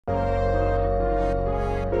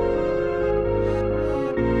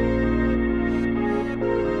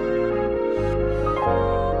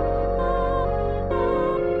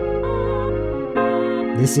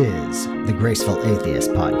This is the Graceful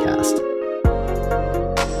Atheist Podcast.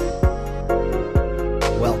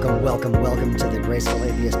 Welcome to the Graceful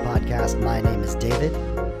Atheist Podcast. My name is David,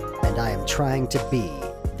 and I am trying to be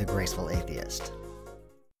the Graceful Atheist.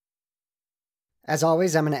 As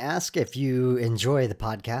always, I'm going to ask if you enjoy the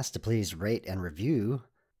podcast to please rate and review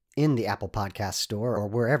in the Apple Podcast Store or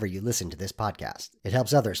wherever you listen to this podcast. It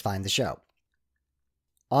helps others find the show.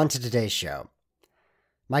 On to today's show.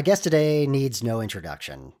 My guest today needs no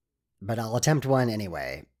introduction, but I'll attempt one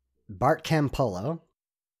anyway. Bart Campolo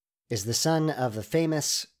is the son of the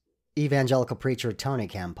famous evangelical preacher Tony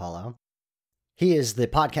Campolo. He is the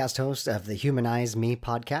podcast host of the Humanize Me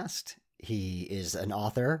Podcast. He is an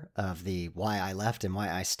author of the Why I Left and Why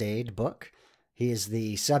I Stayed book. He is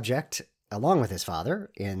the subject, along with his father,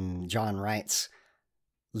 in John Wright's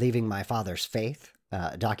Leaving My Father's Faith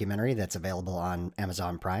documentary that's available on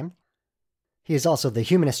Amazon Prime. He is also the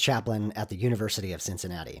Humanist Chaplain at the University of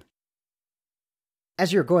Cincinnati.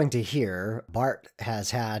 As you're going to hear, Bart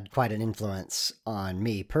has had quite an influence on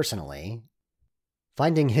me personally.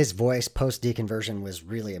 Finding his voice post-deconversion was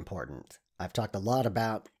really important. I've talked a lot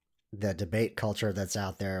about the debate culture that's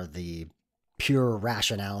out there, the pure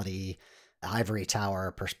rationality, ivory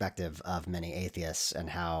tower perspective of many atheists,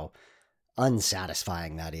 and how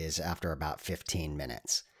unsatisfying that is after about 15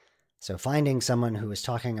 minutes. So finding someone who is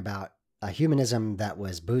talking about a humanism that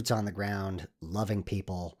was boots on the ground, loving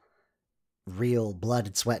people, real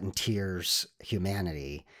blood, sweat, and tears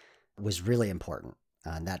humanity was really important.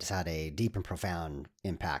 And that's had a deep and profound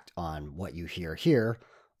impact on what you hear here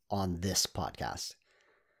on this podcast.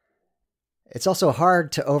 It's also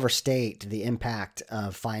hard to overstate the impact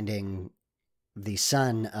of finding the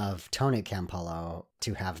son of Tony Campolo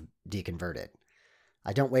to have deconverted.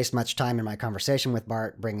 I don't waste much time in my conversation with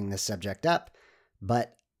Bart bringing this subject up,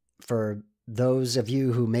 but for those of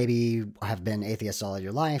you who maybe have been atheists all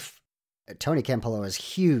your life, Tony Campolo is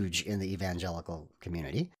huge in the evangelical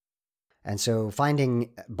community. And so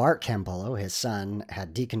finding Bart Campolo, his son,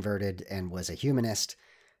 had deconverted and was a humanist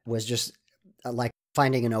was just like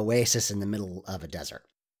finding an oasis in the middle of a desert.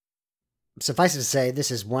 Suffice it to say,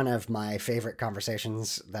 this is one of my favorite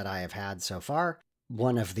conversations that I have had so far.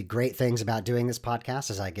 One of the great things about doing this podcast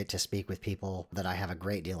is I get to speak with people that I have a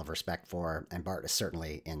great deal of respect for, and Bart is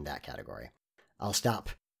certainly in that category. I'll stop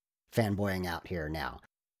fanboying out here now.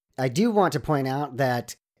 I do want to point out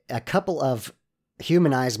that a couple of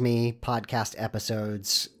Humanize Me podcast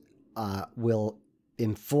episodes will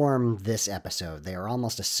inform this episode. They are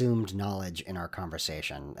almost assumed knowledge in our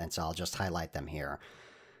conversation, and so I'll just highlight them here.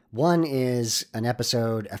 One is an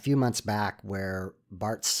episode a few months back where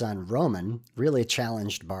Bart's son, Roman, really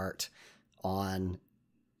challenged Bart on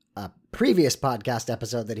a previous podcast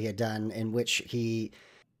episode that he had done in which he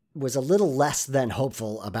was a little less than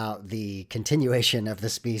hopeful about the continuation of the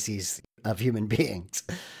species of human beings.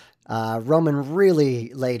 Roman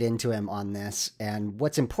really laid into him on this, and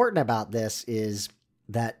what's important about this is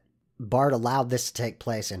that Bart allowed this to take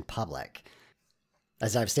place in public.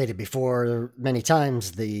 As I've stated before many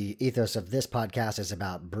times, the ethos of this podcast is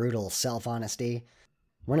about brutal self-honesty.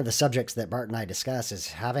 One of the subjects that Bart and I discuss is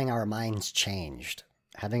having our minds changed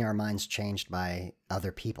by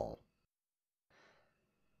other people.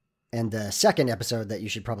 And the second episode that you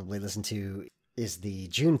should probably listen to is the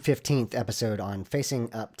June 15th episode on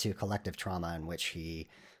facing up to collective trauma, in which he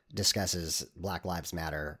discusses Black Lives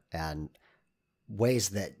Matter and ways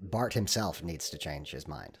that Bart himself needs to change his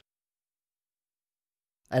mind.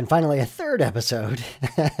 And finally, a third episode,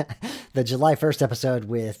 the July 1st episode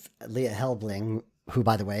with Leah Helbling, who,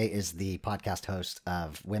 by the way, is the podcast host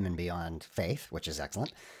of Women Beyond Faith, which is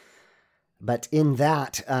excellent. But in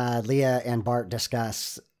that, Leah and Bart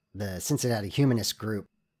discuss the Cincinnati Humanist group,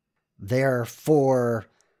 their 4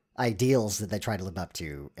 ideals that they try to live up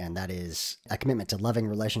to, and that is a commitment to loving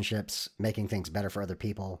relationships, making things better for other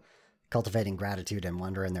people, cultivating gratitude and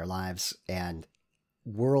wonder in their lives, and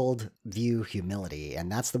world view humility.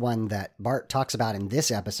 And that's the one that Bart talks about in this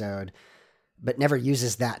episode, but never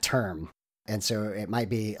uses that term. And so it might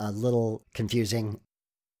be a little confusing.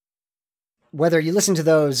 Whether you listen to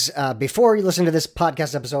those before you listen to this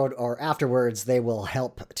podcast episode or afterwards, they will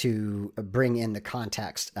help to bring in the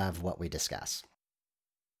context of what we discuss.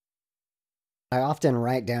 I often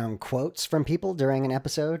write down quotes from people during an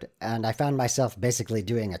episode, and I found myself basically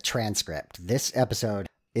doing a transcript. This episode,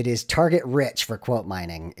 it is target rich for quote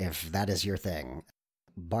mining, if that is your thing.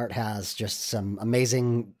 Bart has just some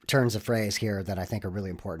amazing turns of phrase here that I think are really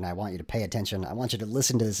important. I want you to pay attention. I want you to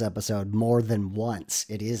listen to this episode more than once.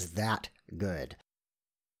 It is that good.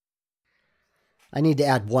 I need to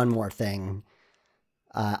add one more thing.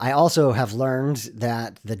 I also have learned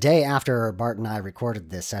that the day after Bart and I recorded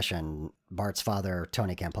this session, Bart's father,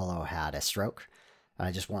 Tony Campolo, had a stroke.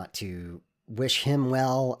 I just want to wish him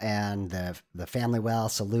well and the family well.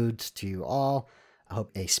 Salute to you all. I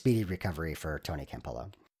hope a speedy recovery for Tony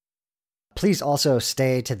Campolo. Please also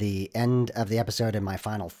stay to the end of the episode in my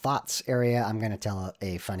final thoughts area. I'm going to tell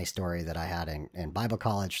a funny story that I had in Bible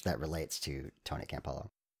college that relates to Tony Campolo.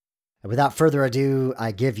 And without further ado,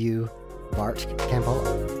 I give you Bart Campolo.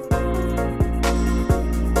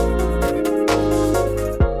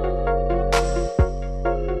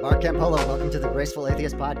 Bart Campolo, welcome to the Graceful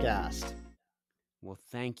Atheist Podcast. Well,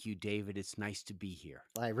 thank you, David. It's nice to be here.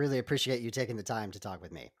 I really appreciate you taking the time to talk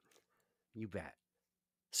with me. You bet.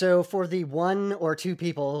 So for the one or two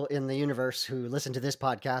people in the universe who listen to this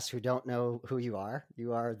podcast who don't know who you are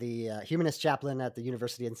the Humanist Chaplain at the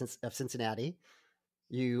University of Cincinnati.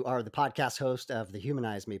 You are the podcast host of the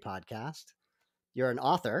Humanize Me Podcast. You're an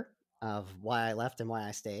author of Why I Left and Why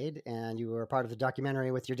I Stayed, and you were part of the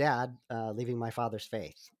documentary with your dad, Leaving My Father's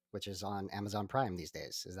Faith, which is on Amazon Prime these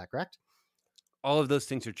days. Is that correct? All of those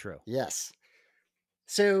things are true. Yes.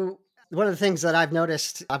 So one of the things that I've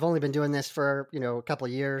noticed, I've only been doing this for, a couple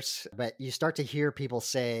of years, but you start to hear people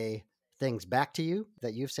say things back to you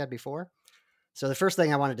that you've said before. So the first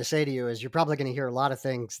thing I wanted to say to you is you're probably going to hear a lot of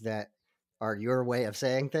things that are your way of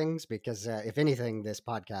saying things because if anything, this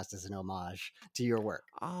podcast is an homage to your work.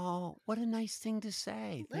 Oh, what a nice thing to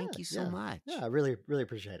say. Thank you so much. Yeah, I really, really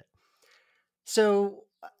appreciate it. So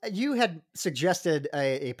you had suggested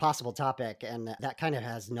a possible topic, and that kind of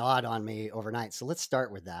has gnawed on me overnight. So let's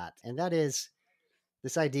start with that. And that is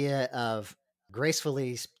this idea of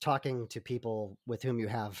gracefully talking to people with whom you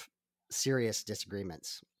have serious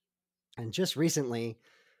disagreements. And just recently,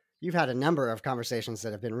 you've had a number of conversations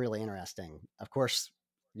that have been really interesting. Of course,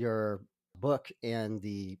 your book and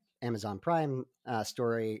the Amazon Prime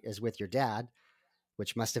story is with your dad,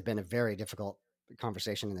 which must have been a very difficult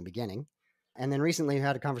conversation in the beginning. And then recently you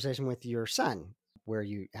had a conversation with your son where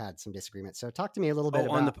you had some disagreements. So talk to me a little bit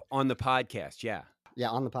about... on the podcast, yeah. Yeah,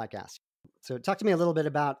 on the podcast. So talk to me a little bit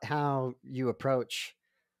about how you approach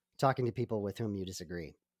talking to people with whom you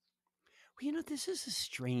disagree. Well, this is a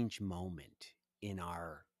strange moment in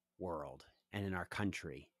our world and in our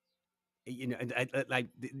country. Like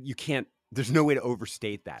you can't, there's no way to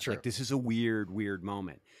overstate that. Sure. Like this is a weird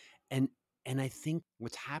moment. And I think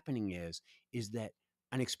what's happening is that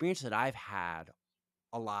an experience that I've had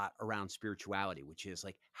a lot around spirituality, which is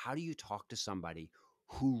like, how do you talk to somebody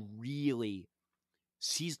who really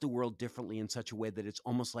sees the world differently in such a way that it's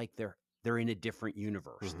almost like they're in a different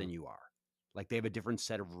universe than you are. Like they have a different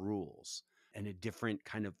set of rules and a different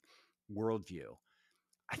kind of worldview.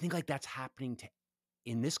 I think like that's happening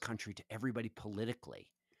in this country to everybody politically.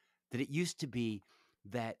 That it used to be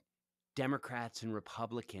that Democrats and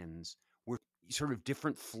Republicans were sort of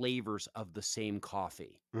different flavors of the same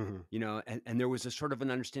coffee, and there was a sort of an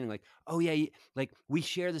understanding like, oh yeah, like we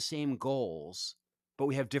share the same goals, but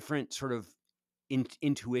we have different sort of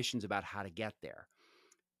intuitions about how to get there.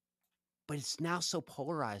 But it's now so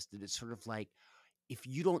polarized that it's sort of like, if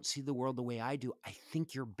you don't see the world the way I do, I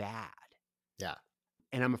think you're bad. Yeah.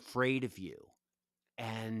 And I'm afraid of you.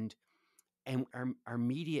 And our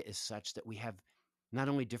media is such that we have not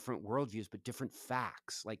only different worldviews, but different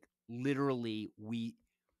facts. Like literally we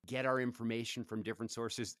get our information from different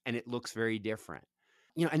sources and it looks very different.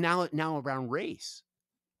 And now around race.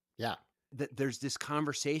 Yeah. That there's this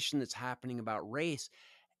conversation that's happening about race.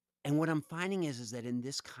 And what I'm finding is that in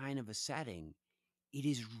this kind of a setting, it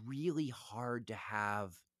is really hard to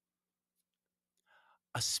have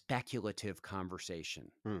a speculative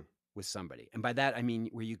conversation with somebody. And by that, I mean,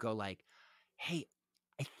 where you go like, hey,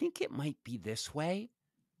 I think it might be this way.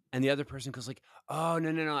 And the other person goes like, oh,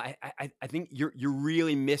 no. I think you're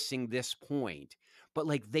really missing this point. But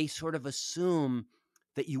like they sort of assume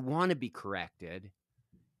that you want to be corrected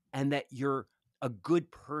and that you're a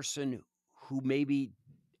good person who maybe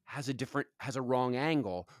has a wrong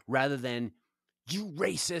angle, rather than you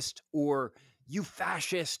racist or you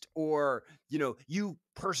fascist or, you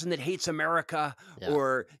person that hates America,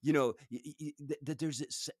 or, that there's a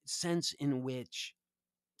sense in which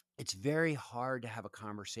it's very hard to have a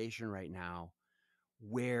conversation right now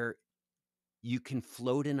where you can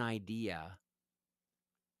float an idea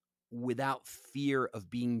without fear of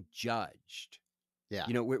being judged. Yeah.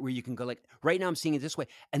 Where you can go like, right now I'm seeing it this way.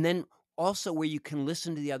 And then also where you can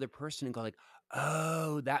listen to the other person and go like,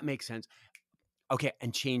 oh, that makes sense. Okay.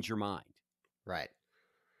 And change your mind. Right.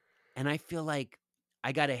 And I feel like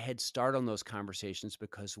I got a head start on those conversations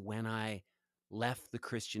because when I left the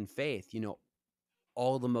Christian faith,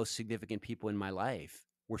 all the most significant people in my life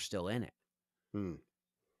were still in it.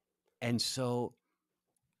 And so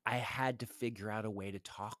I had to figure out a way to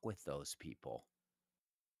talk with those people.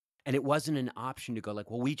 And it wasn't an option to go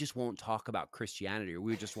like, well, we just won't talk about Christianity, or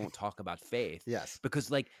we just won't talk about faith. Yes.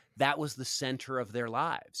 Because like that was the center of their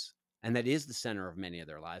lives. And that is the center of many of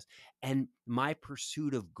their lives. And my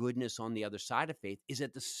pursuit of goodness on the other side of faith is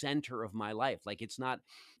at the center of my life. Like, it's not,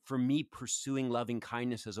 for me, pursuing loving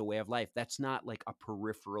kindness as a way of life. That's not like a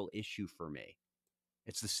peripheral issue for me.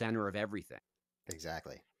 It's the center of everything.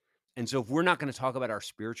 Exactly. And so if we're not going to talk about our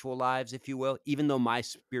spiritual lives, if you will, even though my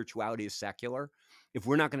spirituality is secular, if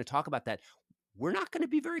we're not going to talk about that, we're not going to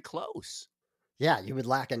be very close. Yeah, you would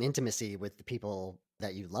lack an intimacy with the people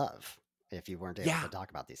that you love if you weren't able Yeah. to talk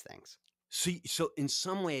about these things. So in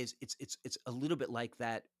some ways, it's a little bit like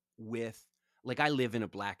that with, like, I live in a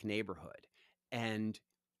Black neighborhood, and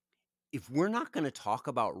if we're not going to talk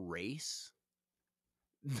about race,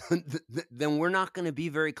 then we're not going to be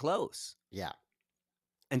very close. Yeah.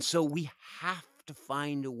 And so we have to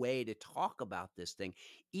find a way to talk about this thing,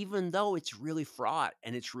 even though it's really fraught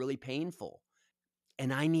and it's really painful.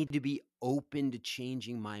 And I need to be open to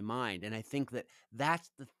changing my mind. And I think that that's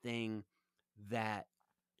the thing that,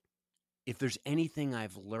 if there's anything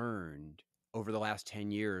I've learned over the last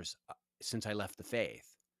 10 years since I left the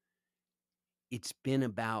faith, it's been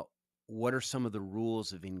about what are some of the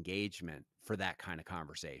rules of engagement for that kind of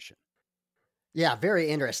conversation. Yeah, very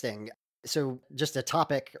interesting. So, just a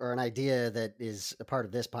topic or an idea that is a part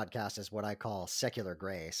of this podcast is what I call secular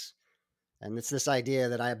grace. And it's this idea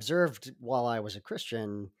that I observed while I was a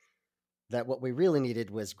Christian that what we really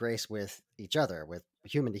needed was grace with each other, with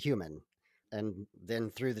human to human. And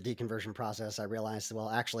then through the deconversion process, I realized, well,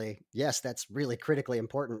 actually, yes, that's really critically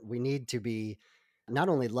important. We need to be not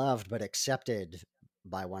only loved, but accepted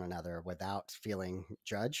by one another without feeling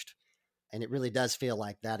judged. And it really does feel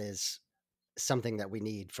like that is something that we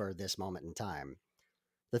need for this moment in time.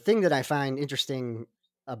 The thing that I find interesting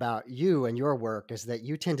about you and your work is that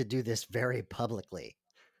you tend to do this very publicly.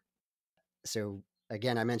 So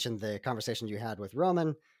again, I mentioned the conversation you had with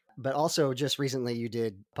Roman, but also just recently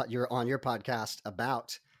you're on your podcast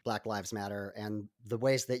about Black Lives Matter and the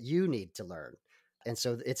ways that you need to learn. And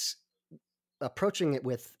so it's approaching it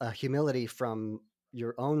with a humility from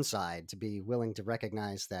your own side to be willing to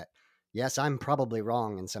recognize that, yes, I'm probably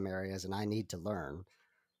wrong in some areas and I need to learn.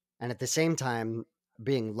 And at the same time,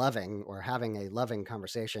 being loving or having a loving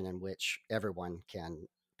conversation in which everyone can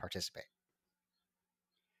participate.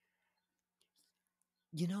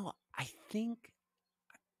 You know, I think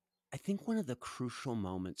one of the crucial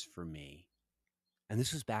moments for me, and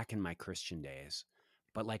this was back in my Christian days,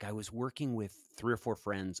 but like I was working with 3 or 4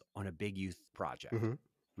 friends on a big youth project. Mm-hmm.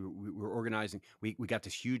 We were organizing, we got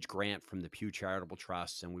this huge grant from the Pew Charitable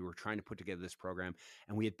Trusts, and we were trying to put together this program,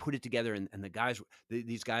 and we had put it together, and the guys,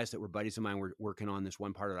 these guys that were buddies of mine were working on this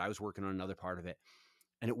one part of it. I was working on another part of it.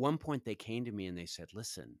 And at one point they came to me and they said,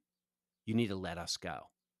 listen, you need to let us go.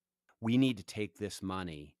 We need to take this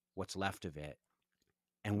money, what's left of it,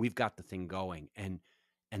 and we've got the thing going. And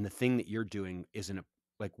the thing that you're doing isn't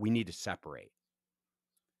like, we need to separate.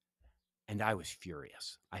 And I was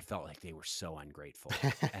furious. I felt like they were so ungrateful.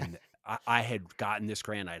 And I had gotten this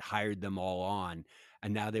grant. I'd hired them all on,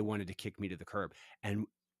 and now they wanted to kick me to the curb. And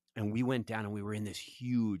we went down and we were in this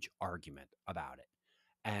huge argument about it.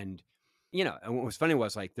 And, you know, and what was funny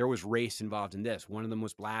was, like, there was race involved in this. One of them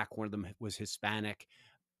was Black, one of them was Hispanic,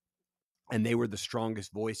 and they were the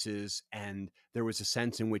strongest voices. And there was a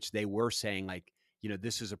sense in which they were saying, like, you know,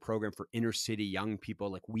 this is a program for inner city young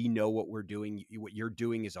people. Like, we know what we're doing. What you're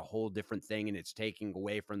doing is a whole different thing, and it's taking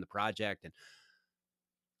away from the project. And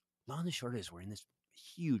long and short is, we're in this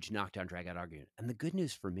huge knockdown, drag out argument. And the good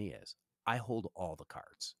news for me is I hold all the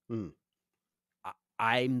cards. Mm.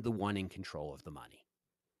 I'm the one in control of the money.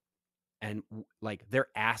 And like, they're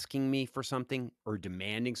asking me for something or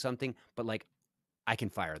demanding something, but like, I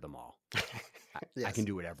can fire them all. Yes. I can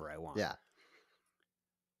do whatever I want. Yeah.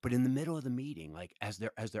 But in the middle of the meeting, like as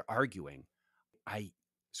they're arguing, I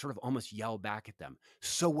sort of almost yell back at them.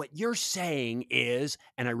 So what you're saying is,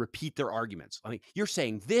 and I repeat their arguments. I mean, you're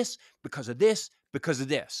saying this because of this, because of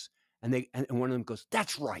this. And one of them goes,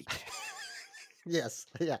 that's right. Yes.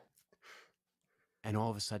 Yeah. And all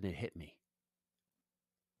of a sudden it hit me.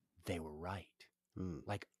 They were right. Mm.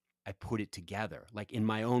 Like, I put it together, like in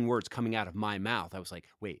my own words coming out of my mouth. I was like,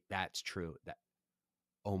 wait, that's true.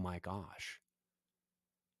 Oh my gosh.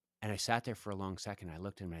 And I sat there for a long second. I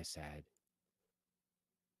looked at him and I said,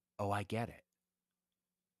 oh, I get it.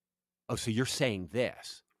 Oh, so you're saying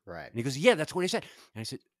this. Right. And he goes, yeah, that's what I said. And I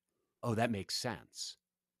said, oh, that makes sense.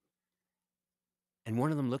 And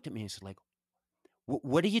one of them looked at me and said, like,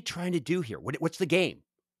 what are you trying to do here? What's the game?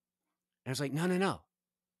 And I was like, no.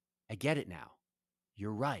 I get it now.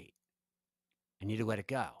 You're right. I need to let it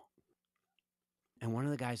go. And one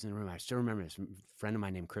of the guys in the room, I still remember this, a friend of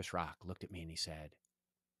mine named Chris Rock looked at me and he said,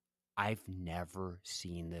 I've never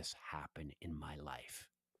seen this happen in my life.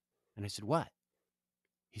 And I said, what?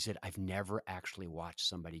 He said, I've never actually watched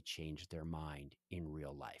somebody change their mind in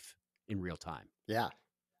real life, in real time. Yeah.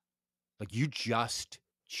 Like you just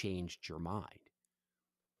changed your mind.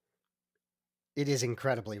 It is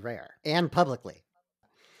incredibly rare and publicly.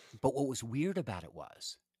 But what was weird about it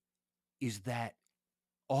is that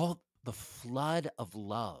all the flood of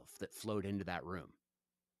love that flowed into that room,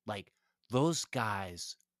 like those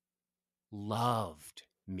guys loved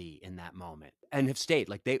me in that moment and have stayed.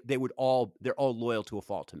 Like they're all loyal to a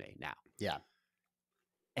fault to me now. Yeah.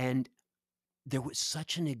 And there was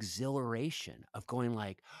such an exhilaration of going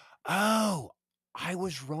like, oh, I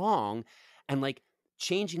was wrong. And like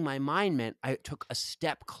changing my mind meant I took a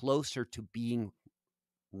step closer to being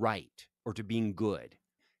right or to being good,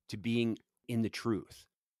 to being in the truth.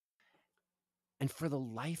 And for the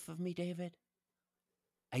life of me, David,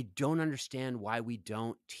 I don't understand why we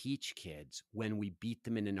don't teach kids when we beat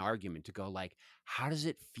them in an argument to go like, how does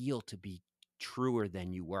it feel to be truer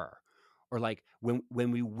than you were? Or like when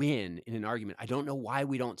we win in an argument, I don't know why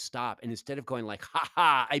we don't stop. And instead of going like, ha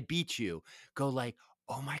ha, I beat you, go like,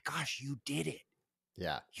 oh my gosh, you did it.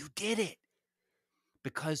 Yeah. You did it.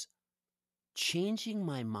 Because changing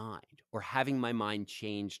my mind or having my mind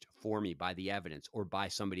changed for me by the evidence or by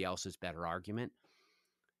somebody else's better argument,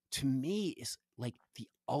 to me is like the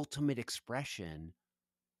ultimate expression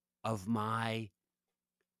of my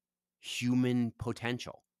human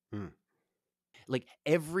potential. Like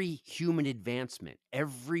every human advancement,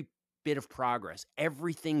 every bit of progress,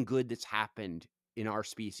 everything good that's happened in our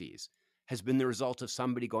species has been the result of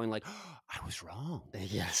somebody going like, oh, I was wrong.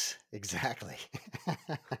 Yes, exactly.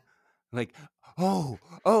 Like, oh,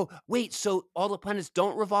 wait, so all the planets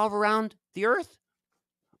don't revolve around the Earth?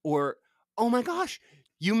 Or, oh my gosh,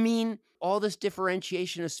 you mean all this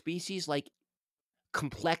differentiation of species, like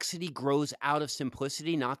complexity grows out of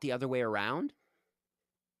simplicity, not the other way around?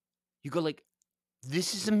 You go like,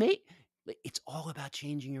 this is amazing. It's all about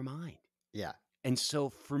changing your mind. Yeah. And so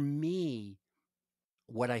for me,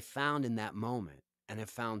 what I found in that moment, and have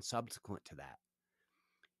found subsequent to that,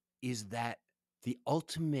 is that the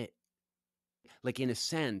ultimate, like in a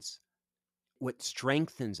sense, what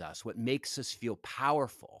strengthens us, what makes us feel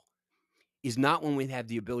powerful, is not when we have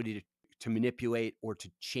the ability to manipulate or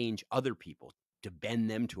to change other people, to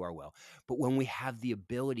bend them to our will, but when we have the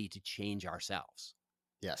ability to change ourselves.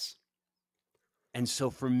 Yes. And so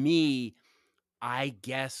for me, I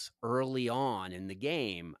guess early on in the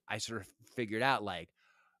game, I sort of figured out like,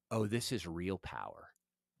 oh, this is real power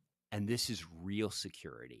and this is real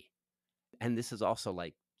security. And this is also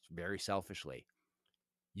like very selfishly,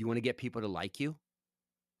 you want to get people to like you?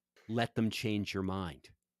 Let them change your mind.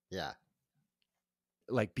 Yeah.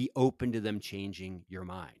 Like be open to them changing your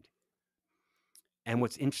mind. And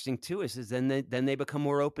what's interesting too is then they become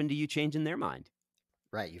more open to you changing their mind.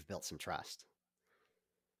 Right. You've built some trust.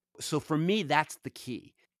 So for me, that's the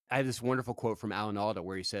key. I have this wonderful quote from Alan Alda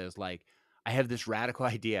where he says, like, I have this radical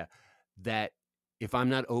idea that if I'm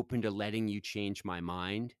not open to letting you change my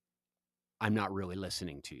mind, I'm not really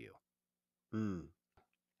listening to you.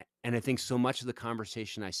 And I think so much of the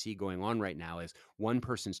conversation I see going on right now is one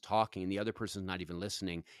person's talking and the other person's not even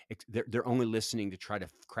listening. They're only listening to try to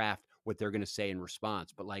craft what they're going to say in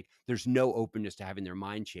response. But like, there's no openness to having their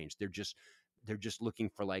mind changed. They're just looking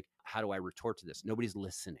for like, how do I retort to this? Nobody's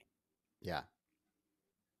listening. Yeah.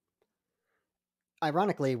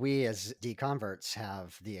 Ironically, we as deconverts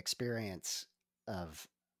have the experience of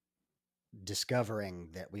discovering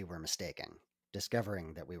that we were mistaken,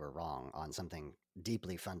 discovering that we were wrong on something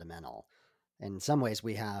deeply fundamental. In some ways,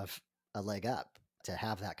 we have a leg up to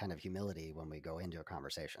have that kind of humility when we go into a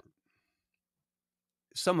conversation.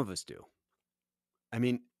 Some of us do. I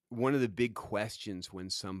mean, one of the big questions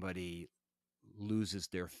when somebody loses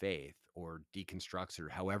their faith or deconstructs it, or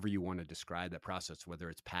however you want to describe that process, whether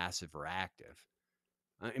it's passive or active,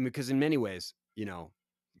 and because in many ways, you know,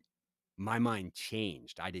 my mind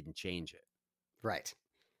changed. I didn't change it. Right.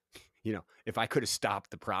 You know, if I could have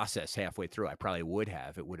stopped the process halfway through, I probably would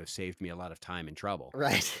have. It would have saved me a lot of time and trouble.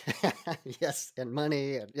 Right. Yes. And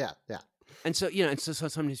money. And yeah. And so, you know, and so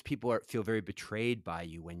sometimes people feel very betrayed by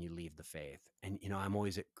you when you leave the faith. And, you know, I'm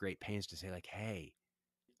always at great pains to say like, hey,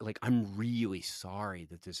 like, I'm really sorry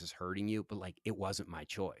that this is hurting you, but like, it wasn't my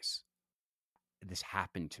choice. This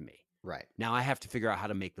happened to me. Right. Now I have to figure out how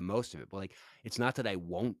to make the most of it. But like, it's not that I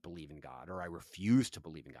won't believe in God or I refuse to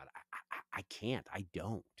believe in God. I can't. I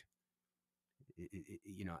don't.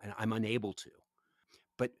 You know, and I'm unable to.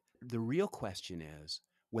 But The real question is,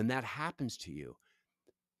 when that happens to you,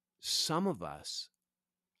 some of us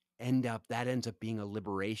that ends up being a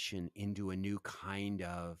liberation into a new kind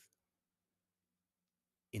of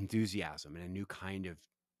enthusiasm and a new kind of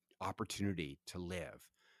opportunity to live.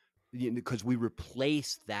 Because we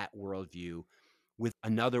replace that worldview with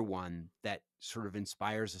another one that sort of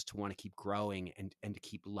inspires us to want to keep growing and to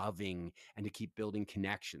keep loving and to keep building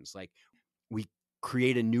connections. Like we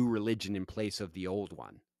create a new religion in place of the old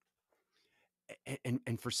one.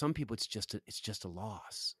 And for some people, it's just a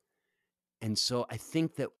loss. And so I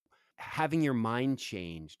think that having your mind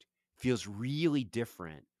changed feels really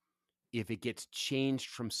different if it gets changed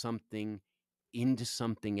from something into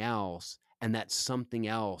something else, and that something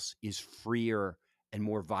else is freer and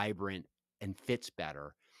more vibrant and fits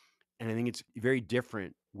better. And I think it's very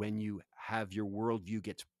different when you have your worldview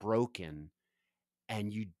gets broken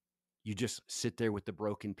and you just sit there with the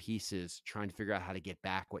broken pieces trying to figure out how to get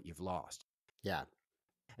back what you've lost. Yeah.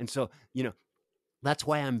 And so, that's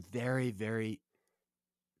why I'm very, very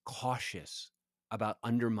cautious about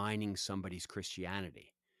undermining somebody's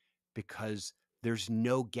Christianity, because there's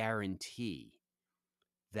no guarantee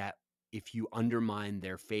that if you undermine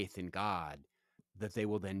their faith in God, that they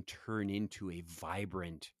will then turn into a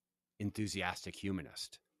vibrant, enthusiastic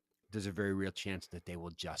humanist. There's a very real chance that they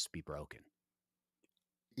will just be broken.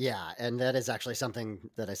 Yeah, and that is actually something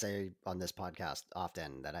that I say on this podcast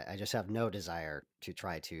often, that I just have no desire to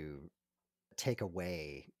try to take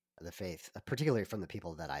away the faith, particularly from the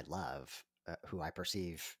people that I love, who I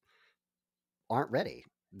perceive aren't ready.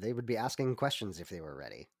 They would be asking questions if they were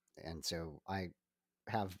ready. And so I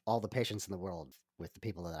have all the patience in the world with the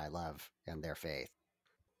people that I love and their faith.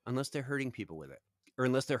 Unless they're hurting people with it, or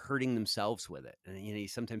unless they're hurting themselves with it. And, you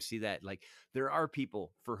sometimes see that, like, there are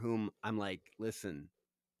people for whom I'm like, listen,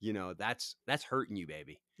 that's hurting you,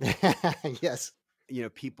 baby. Yes.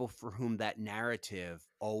 People for whom that narrative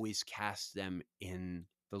always casts them in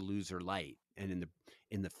the loser light and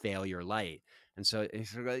in the failure light. And so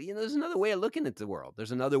it's sort of, there's another way of looking at the world.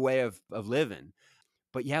 There's another way of living.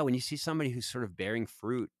 But yeah, when you see somebody who's sort of bearing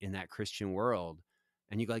fruit in that Christian world,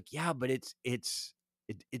 and you go like, yeah, but it's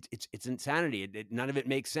insanity. None of it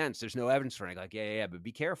makes sense. There's no evidence for it. I go like, yeah, but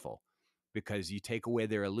be careful, because you take away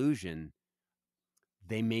their illusion,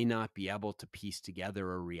 they may not be able to piece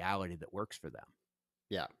together a reality that works for them.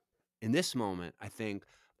 Yeah. In this moment, I think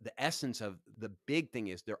the essence of the big thing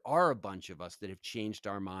is there are a bunch of us that have changed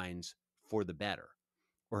our minds for the better,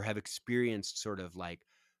 or have experienced sort of like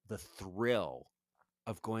the thrill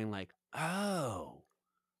of going like, oh,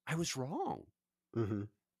 I was wrong. Mm-hmm.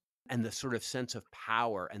 And the sort of sense of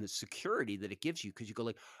power and the security that it gives you, because you go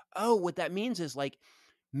like, oh, what that means is like,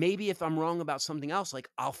 maybe if I'm wrong about something else, like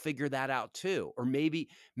I'll figure that out too. Or maybe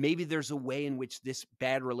there's a way in which this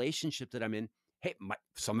bad relationship that I'm in, hey,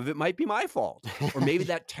 some of it might be my fault. Or maybe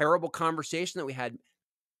that terrible conversation that we had,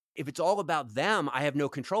 if it's all about them, I have no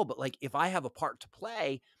control. But like, if I have a part to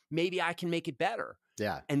play, maybe I can make it better.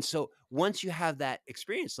 Yeah. And so once you have that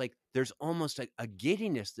experience, like there's almost a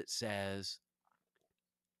giddiness that says,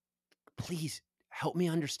 please help me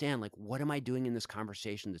understand, like, what am I doing in this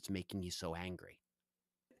conversation that's making you so angry?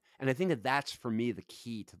 And I think that that's, for me, the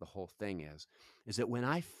key to the whole thing is that when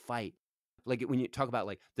I fight, like when you talk about,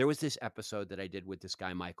 like, there was this episode that I did with this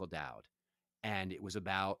guy, Michael Dowd, and it was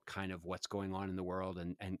about kind of what's going on in the world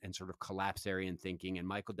and sort of collapsarian thinking. And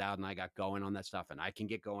Michael Dowd and I got going on that stuff, and I can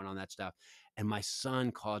get going on that stuff. And my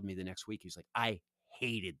son called me the next week. He's like, I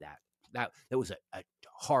hated that. That was a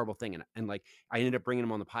horrible thing. And like, I ended up bringing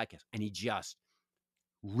him on the podcast, and he just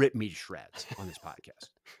ripped me to shreds on this podcast.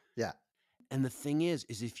 Yeah. And the thing is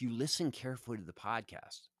if you listen carefully to the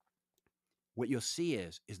podcast, what you'll see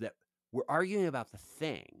is that we're arguing about the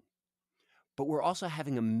thing, but we're also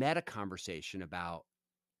having a meta conversation about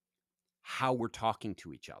how we're talking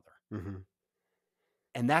to each other. Mm-hmm.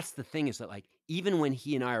 And that's the thing, is that like, even when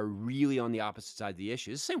he and I are really on the opposite side of the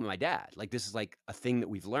issue, it's the same with my dad. Like, this is like a thing that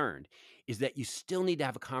we've learned, is that you still need to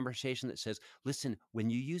have a conversation that says, listen, when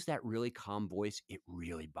you use that really calm voice, it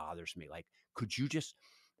really bothers me. Like, could you just,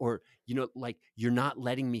 or, like, you're not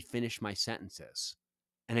letting me finish my sentences.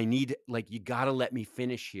 And I need, like, you got to let me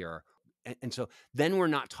finish here. And so then we're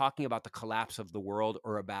not talking about the collapse of the world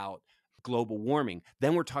or about global warming.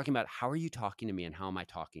 Then we're talking about, how are you talking to me and how am I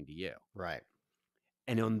talking to you? Right.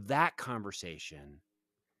 And on that conversation,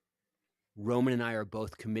 Roman and I are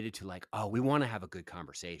both committed to like, oh, we want to have a good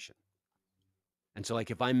conversation. And so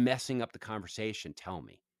like, if I'm messing up the conversation, tell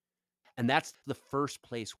me. And that's the first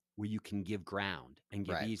place where you can give ground and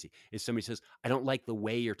give easy. Is somebody says, I don't like the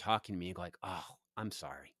way you're talking to me. You go like, oh, I'm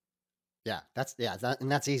sorry. Yeah. That's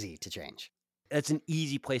easy to change. That's an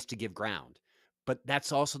easy place to give ground. But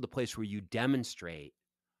that's also the place where you demonstrate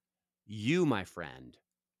you, my friend,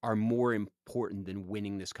 are more important than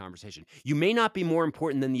winning this conversation. You may not be more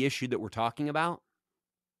important than the issue that we're talking about,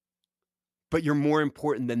 but you're more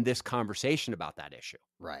important than this conversation about that issue.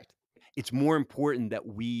 Right. It's more important that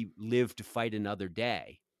we live to fight another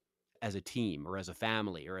day as a team or as a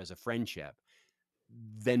family or as a friendship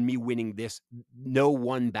than me winning this. No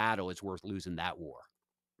one battle is worth losing that war.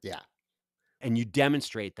 Yeah. And you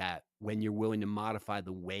demonstrate that when you're willing to modify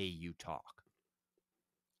the way you talk.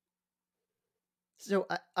 So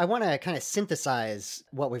I want to kind of synthesize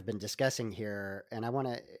what we've been discussing here, and I want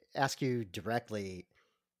to ask you directly,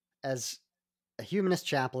 as a humanist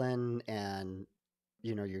chaplain, and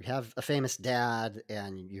you have a famous dad,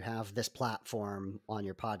 and you have this platform on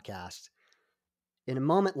your podcast. In a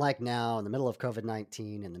moment like now, in the middle of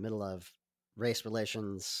COVID-19, in the middle of race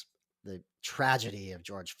relations, the tragedy of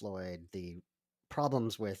George Floyd, the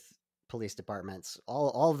problems with police departments,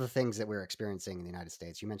 all of the things that we're experiencing in the United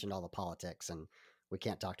States. You mentioned all the politics, and we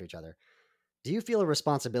can't talk to each other. Do you feel a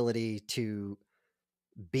responsibility to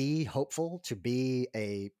be hopeful, to be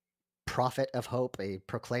a prophet of hope, a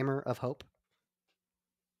proclaimer of hope?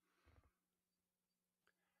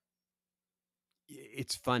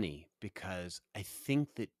 It's funny because I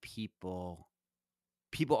think that people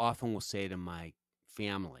often will say to my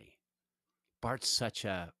family, Bart's such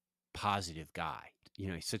a positive guy.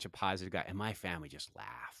 He's such a positive guy. And my family just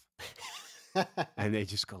laugh. And they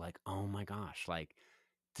just go like, oh my gosh, like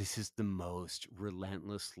this is the most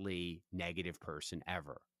relentlessly negative person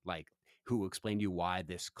ever. Like, who will explain to you why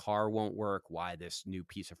this car won't work, why this new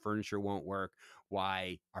piece of furniture won't work,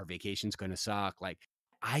 why our vacation's going to suck. Like,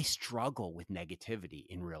 I struggle with negativity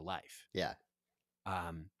in real life. Yeah.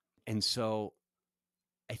 And so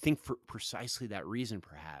I think for precisely that reason,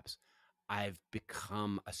 perhaps, I've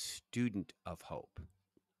become a student of hope.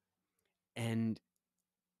 And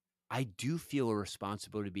I do feel a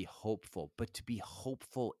responsibility to be hopeful, but to be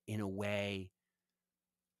hopeful in a way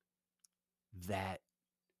that,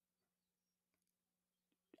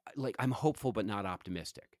 like, I'm hopeful but not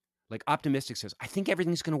optimistic. Like, optimistic says, I think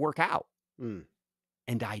everything's going to work out.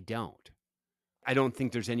 And I don't. I don't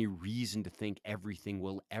think there's any reason to think everything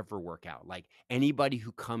will ever work out. Like, anybody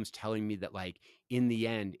who comes telling me that, like, in the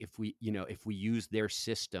end, if we use their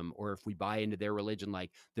system or if we buy into their religion, like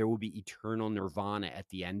there will be eternal nirvana at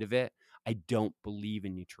the end of it. I don't believe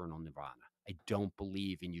in eternal nirvana. I don't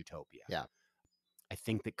believe in utopia. Yeah. I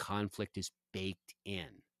think that conflict is baked in.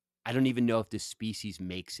 I don't even know if this species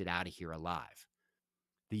makes it out of here alive.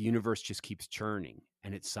 The universe just keeps churning.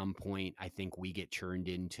 And at some point, I think we get churned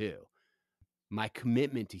in too. My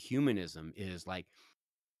commitment to humanism is like,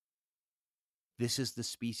 this is the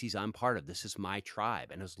species I'm part of. This is my tribe.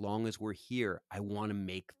 And as long as we're here, I want to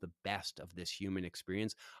make the best of this human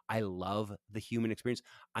experience. I love the human experience.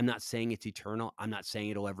 I'm not saying it's eternal. I'm not saying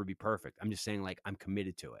it'll ever be perfect. I'm just saying, like, I'm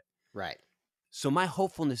committed to it. Right. So my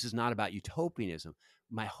hopefulness is not about utopianism.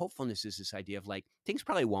 My hopefulness is this idea of, like, things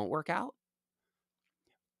probably won't work out.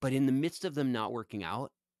 But in the midst of them not working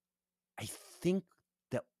out, I think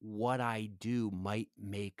that what I do might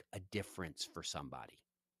make a difference for somebody.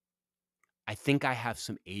 I think I have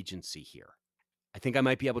some agency here. I think I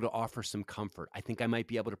might be able to offer some comfort. I think I might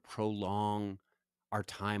be able to prolong our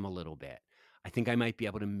time a little bit. I think I might be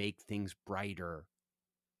able to make things brighter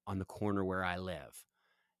on the corner where I live.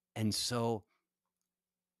 And so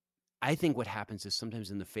I think what happens is sometimes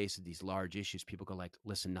in the face of these large issues, people go like,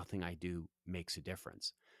 listen, nothing I do makes a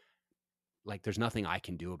difference. Like, there's nothing I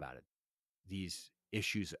can do about it. These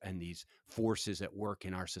issues and these forces at work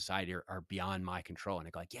in our society are beyond my control. And I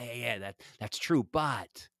go like, yeah, that's true.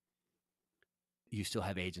 But you still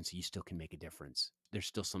have agency. You still can make a difference. There's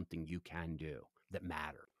still something you can do that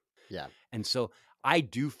matters. Yeah. And so I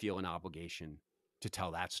do feel an obligation to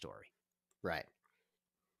tell that story. Right.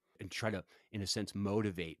 And try to, in a sense,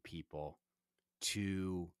 motivate people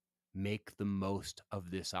to make the most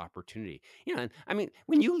of this opportunity. And I mean,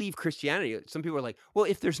 when you leave Christianity, some people are like, well,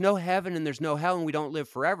 if there's no heaven and there's no hell and we don't live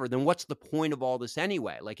forever, then what's the point of all this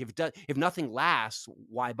anyway? Like, if nothing lasts,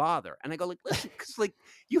 why bother? And I go like, listen, because like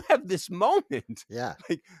you have this moment. Yeah.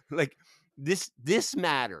 Like this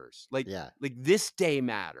matters. Like this day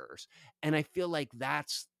matters. And I feel like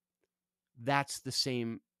that's the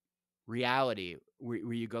same reality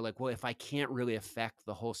where you go like, well, if I can't really affect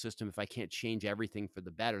the whole system, if I can't change everything for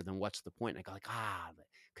the better, then what's the point? And I go like,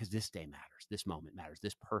 because this day matters, this moment matters,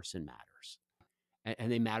 this person matters,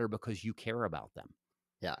 and they matter because you care about them.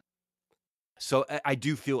 Yeah. So I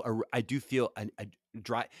do feel a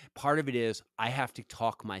dry part of it is I have to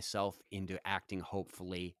talk myself into acting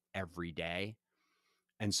hopefully every day.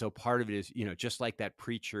 And so part of it is, just like that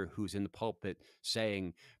preacher who's in the pulpit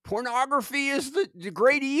saying pornography is the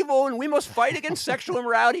great evil and we must fight against sexual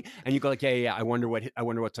immorality. And you go like, yeah. I wonder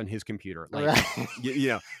what's on his computer. Like,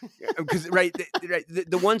 because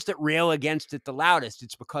the ones that rail against it the loudest,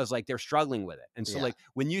 it's because like they're struggling with it. And so like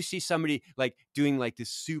when you see somebody like doing like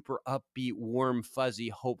this super upbeat, warm, fuzzy,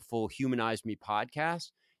 hopeful, Humanize Me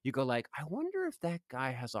podcast, you go like, I wonder if that guy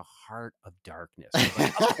has a heart of darkness.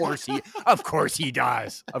 Like, of course he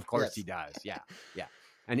does. Of course he does. Yeah.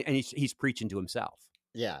 And he's preaching to himself.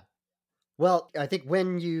 Yeah. Well, I think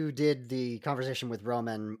when you did the conversation with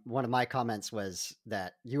Roman, one of my comments was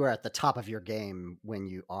that you are at the top of your game when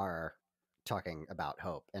you are talking about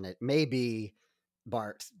hope. And it may be,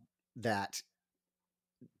 Bart, that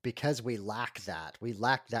because we lack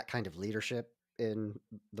that kind of leadership in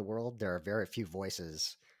the world, there are very few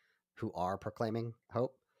voices who are proclaiming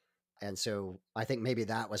hope. And so I think maybe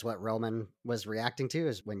that was what Roman was reacting to,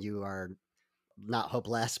 is when you are not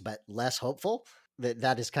hopeless, but less hopeful,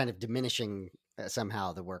 that is kind of diminishing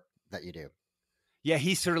somehow the work that you do. Yeah,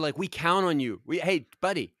 he's sort of like, we count on you. Hey,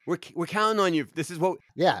 buddy, we're counting on you. This is what.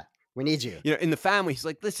 Yeah, we need you. In the family, he's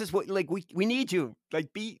like, this is what, like, we need you. Like,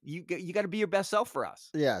 you got to be your best self for us.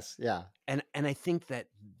 Yes, yeah. And I think that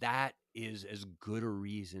is as good a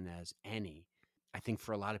reason as any. I think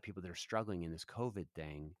for a lot of people that are struggling in this COVID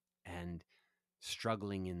thing and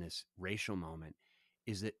struggling in this racial moment,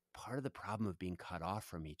 is that part of the problem of being cut off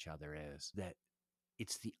from each other is that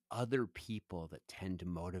it's the other people that tend to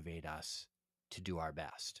motivate us to do our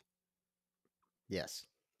best. Yes.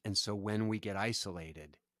 And so when we get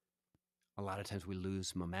isolated, a lot of times we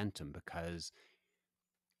lose momentum because,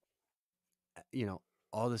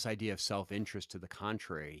 all this idea of self-interest to the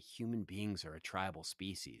contrary, human beings are a tribal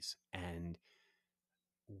species and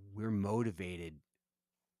we're motivated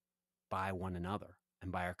by one another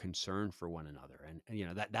and by our concern for one another.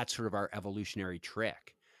 And that's sort of our evolutionary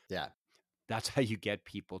trick. Yeah. That's how you get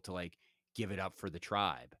people to like give it up for the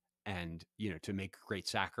tribe and, to make great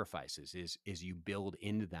sacrifices is you build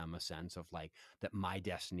into them a sense of like that my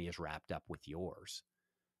destiny is wrapped up with yours.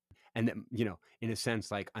 And that, in a sense,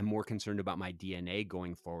 like I'm more concerned about my DNA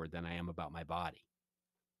going forward than I am about my body,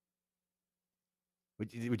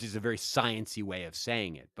 which is a very sciencey way of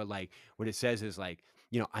saying it. But like what it says is like,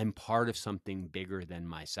 I'm part of something bigger than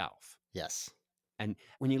myself. Yes. And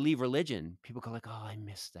when you leave religion, people go like, oh, I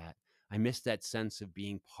miss that. I miss that sense of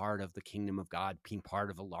being part of the kingdom of God, being part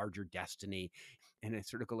of a larger destiny. And I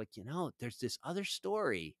sort of go like, there's this other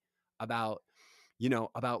story about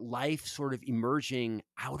life sort of emerging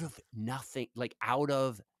out of nothing, like out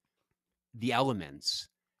of the elements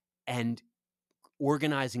and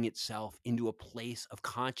organizing itself into a place of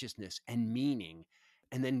consciousness and meaning,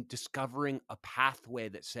 and then discovering a pathway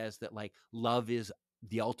that says that like love is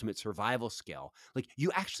the ultimate survival skill. Like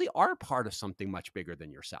you actually are part of something much bigger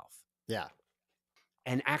than yourself. Yeah.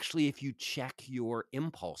 And actually, if you check your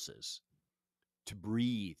impulses to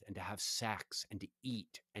breathe and to have sex and to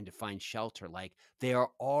eat and to find shelter, like they are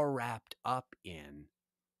all wrapped up in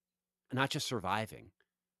not just surviving,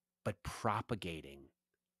 but propagating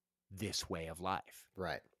this way of life.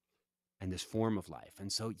 Right. And this form of life.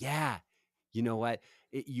 And so, yeah, you know what?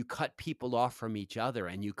 You cut people off from each other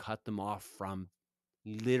and you cut them off from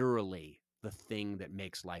literally the thing that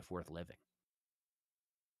makes life worth living.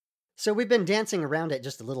 So we've been dancing around it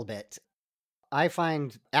just a little bit. I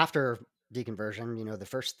find after deconversion, the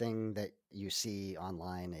first thing that you see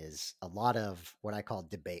online is a lot of what I call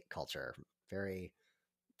debate culture. Very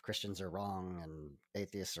Christians are wrong and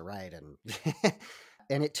atheists are right. And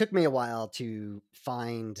and it took me a while to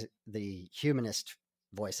find the humanist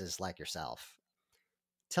voices like yourself.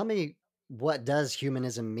 Tell me, what does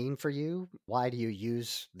humanism mean for you? Why do you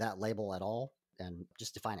use that label at all? And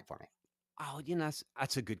just define it for me. Oh,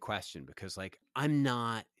 that's a good question because like I'm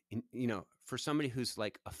not, for somebody who's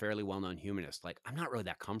like a fairly well-known humanist, like I'm not really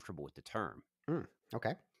that comfortable with the term.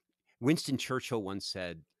 Okay. Winston Churchill once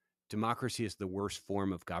said, democracy is the worst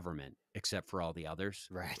form of government except for all the others.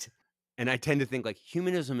 Right. And I tend to think like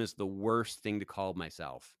humanism is the worst thing to call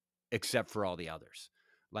myself except for all the others.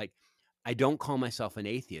 Like I don't call myself an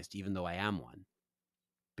atheist, even though I am one,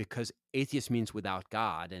 because atheist means without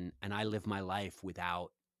God. And I live my life without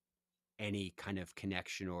any kind of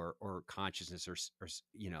connection or consciousness or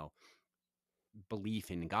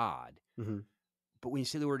belief in God. Mm-hmm. But when you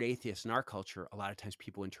say the word atheist in our culture, a lot of times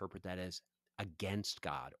people interpret that as against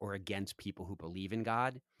God or against people who believe in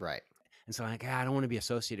God. Right. And so I'm like, I don't want to be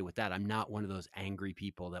associated with that. I'm not one of those angry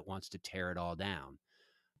people that wants to tear it all down.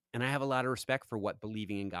 And I have a lot of respect for what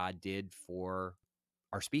believing in God did for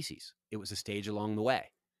our species. It was a stage along the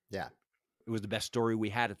way. Yeah. It was the best story we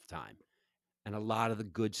had at the time. and a lot of the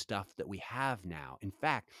good stuff that we have now. In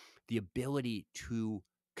fact, the ability to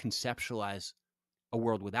conceptualize a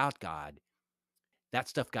world without God, that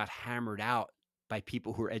stuff got hammered out by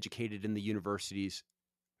people who are educated in the universities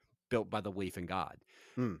built by the belief in God.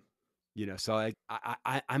 Hmm. So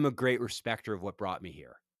I'm a great respecter of what brought me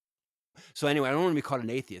here. So anyway, I don't want to be called an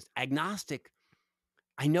atheist. Agnostic,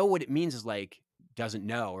 I know what it means is like doesn't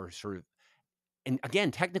know or sort of, and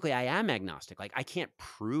again, technically I am agnostic. Like I can't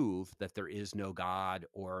prove that there is no God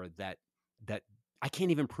or that I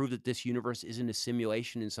can't even prove that this universe isn't a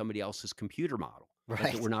simulation in somebody else's computer model. Like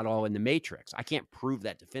that Right. we're not all in the Matrix. I can't prove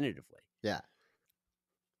that definitively. Yeah.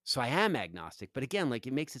 So I am agnostic, but again, like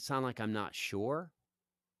it makes it sound like I'm not sure.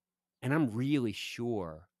 And I'm really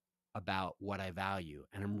sure about what I value.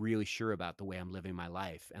 And I'm really sure about the way I'm living my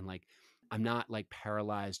life. And like, I'm not like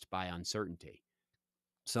paralyzed by uncertainty.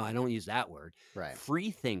 So I don't use that word. Right. Free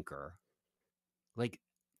thinker, like,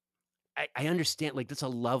 I understand, like, that's a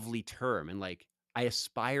lovely term. And like, I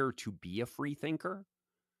aspire to be a free thinker,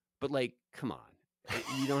 but like, come on.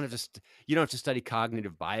 You don't have to, you don't have to study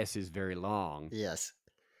cognitive biases very long. Yes.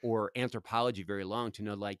 Or anthropology very long to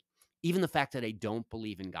know, like, even the fact that I don't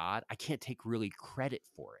believe in God, I can't take really credit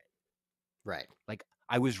for it. Right. Like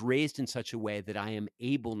I was raised in such a way that I am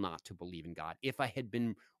able not to believe in God. If I had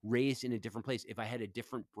been raised in a different place, if I had a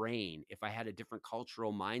different brain, if I had a different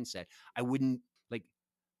cultural mindset, I wouldn't like,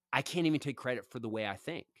 I can't even take credit for the way I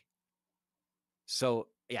think. So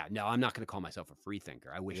yeah, no, I'm not going to call myself a free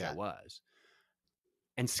thinker. I wish I was.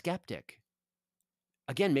 And skeptic,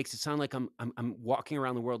 again, makes it sound like I'm walking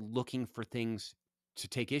around the world looking for things to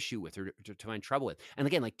take issue with or to find trouble with. And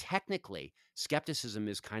again, like technically, skepticism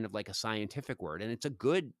is kind of like a scientific word, and it's a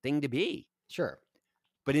good thing to be. Sure.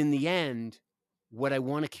 But in the end, what I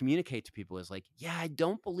want to communicate to people is like, yeah, I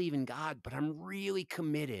don't believe in God, but I'm really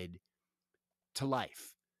committed to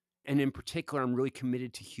life. And in particular, I'm really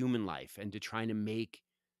committed to human life and to trying to make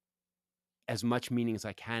as much meaning as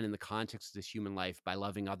I can in the context of this human life by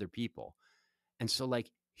loving other people. And so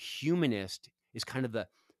like humanist is kind of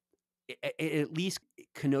it at least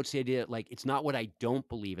connotes the idea that like, it's not what I don't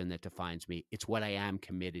believe in that defines me. It's what I am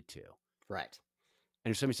committed to. Right.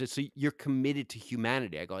 And if somebody says, so you're committed to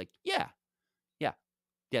humanity, I go like, yeah,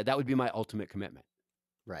 that would be my ultimate commitment.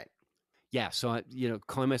 Right. Yeah. So,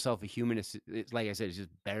 calling myself a humanist, like I said, is just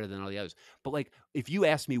better than all the others. But like, if you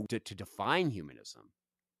ask me to define humanism,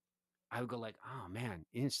 I would go like, oh man,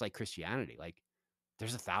 it's like Christianity. Like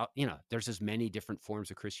there's there's as many different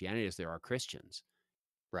forms of Christianity as there are Christians.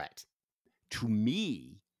 Right. To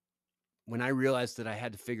me, when I realized that I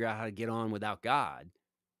had to figure out how to get on without God,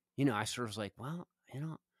 I sort of was like, well,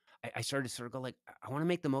 I started to sort of go like, I want to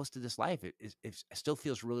make the most of this life. It still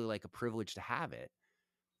feels really like a privilege to have it.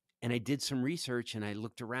 And I did some research and I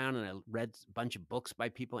looked around and I read a bunch of books by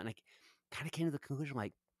people and I kind of came to the conclusion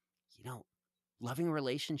like, loving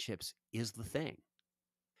relationships is the thing.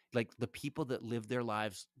 Like the people that live their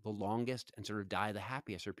lives the longest and sort of die the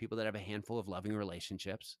happiest are people that have a handful of loving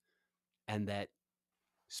relationships and that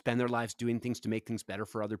spend their lives doing things to make things better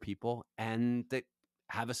for other people and that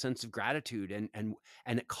have a sense of gratitude and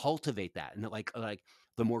cultivate that. And that like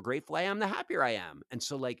the more grateful I am, the happier I am. And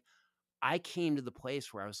so like, I came to the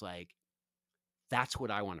place where I was like, that's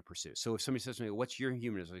what I want to pursue. So if somebody says to me, what's your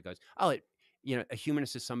humanism? It goes, oh, a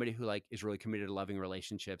humanist is somebody who like is really committed to loving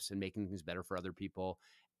relationships and making things better for other people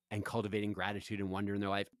and cultivating gratitude and wonder in their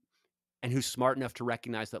life. And who's smart enough to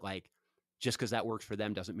recognize that like, just because that works for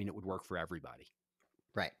them doesn't mean it would work for everybody.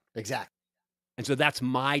 Right. Exactly. And so that's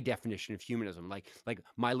my definition of humanism. Like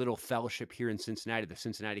my little fellowship here in Cincinnati, the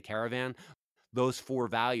Cincinnati Caravan, those 4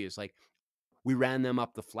 values, like we ran them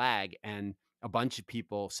up the flag and a bunch of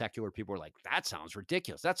people, secular people were like, that sounds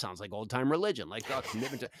ridiculous. That sounds like old time religion. Like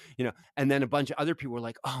commitment to, and then a bunch of other people were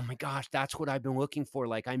like, oh my gosh, that's what I've been looking for.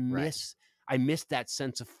 Like I miss that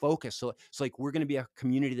sense of focus. So it's like, we're going to be a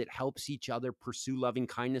community that helps each other pursue loving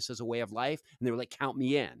kindness as a way of life. And they were like, count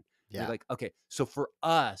me in. Yeah. Like, okay, so for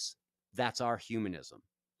us, that's our humanism.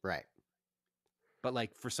 Right. But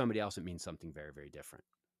like for somebody else, it means something very, very different.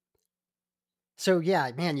 So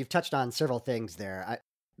yeah, man, you've touched on several things there.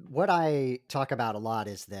 What I talk about a lot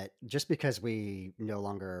is that just because we no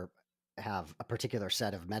longer have a particular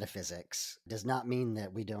set of metaphysics does not mean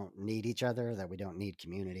that we don't need each other, that we don't need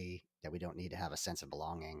community, that we don't need to have a sense of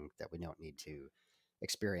belonging, that we don't need to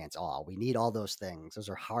experience awe. We need all those things. Those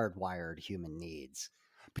are hardwired human needs.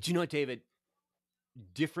 But you know what, David?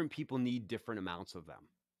 Different people need different amounts of them.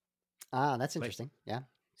 Ah, that's interesting. Like, yeah.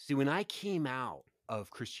 See, when I came out of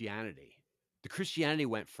Christianity, the Christianity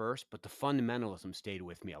went first, but the fundamentalism stayed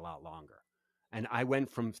with me a lot longer. And I went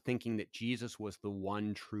from thinking that Jesus was the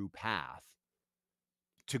one true path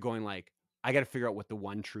to going like, I got to figure out what the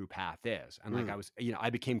one true path is. And like I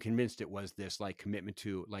became convinced it was this like commitment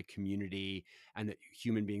to like community and that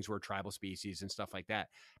human beings were a tribal species and stuff like that.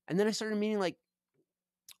 And then I started meeting like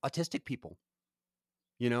autistic people,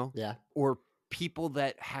 Yeah. or people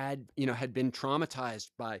that had been traumatized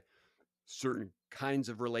by certain kinds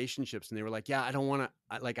of relationships. And they were like, yeah, I don't want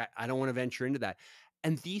to, I don't want to venture into that.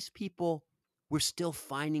 And these people were still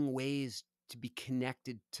finding ways to be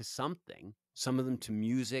connected to something. Some of them to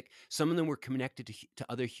music. Some of them were connected to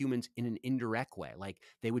other humans in an indirect way. Like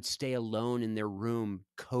they would stay alone in their room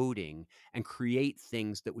coding and create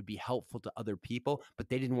things that would be helpful to other people, but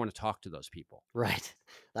they didn't want to talk to those people. Right.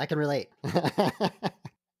 I can relate.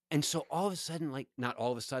 And so all of a sudden, like not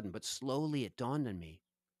all of a sudden, but slowly it dawned on me,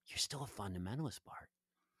 you're still a fundamentalist, Bart.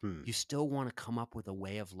 You still want to come up with a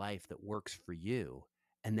way of life that works for you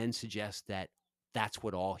and then suggest that that's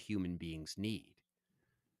what all human beings need.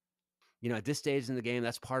 At this stage in the game,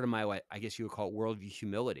 that's part of my, I guess you would call it worldview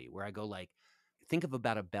humility, where I go like, think of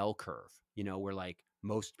about a bell curve, where like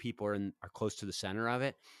most people are close to the center of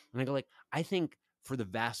it. And I go like, I think for the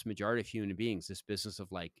vast majority of human beings, this business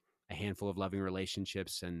of like a handful of loving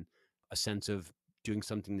relationships and a sense of doing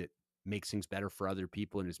something that makes things better for other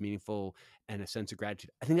people and is meaningful and a sense of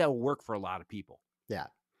gratitude, I think that will work for a lot of people. Yeah.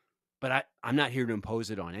 But I'm not here to impose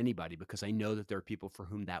it on anybody, because I know that there are people for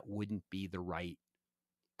whom that wouldn't be the right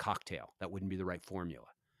cocktail. That wouldn't be the right formula.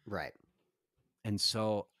 Right. And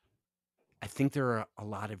so I think there are a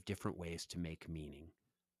lot of different ways to make meaning.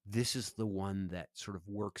 This is the one that sort of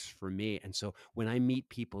works for me. And so when I meet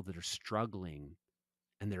people that are struggling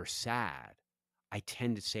and they're sad, I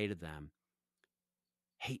tend to say to them,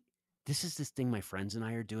 hey, this is this thing my friends and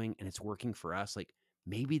I are doing and it's working for us. Like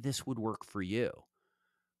maybe this would work for you.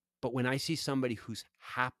 But when I see somebody who's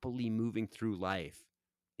happily moving through life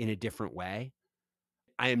in a different way,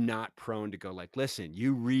 I am not prone to go like, listen,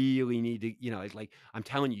 you really need to, like I'm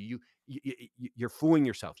telling you, you're fooling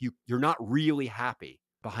yourself. You're not really happy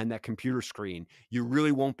behind that computer screen. You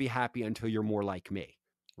really won't be happy until you're more like me.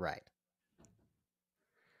 Right.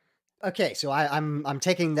 Okay, so I'm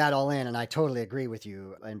taking that all in, and I totally agree with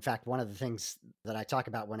you. In fact, one of the things that I talk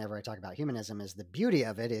about whenever I talk about humanism is the beauty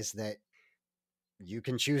of it is that you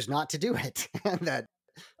can choose not to do it. And that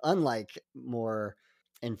unlike more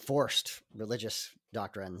enforced religious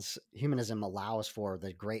doctrines, humanism allows for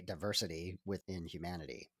the great diversity within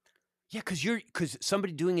humanity. Yeah, because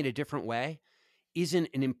somebody doing it a different way isn't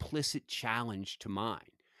an implicit challenge to mine.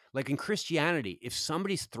 Like in Christianity, if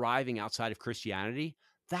somebody's thriving outside of Christianity,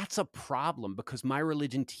 that's a problem, because my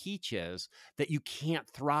religion teaches that you can't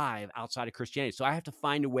thrive outside of Christianity. So I have to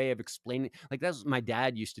find a way of explaining. Like that's what my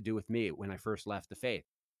dad used to do with me when I first left the faith.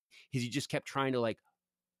 He just kept trying to like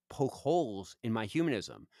poke holes in my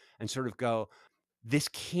humanism and sort of go, this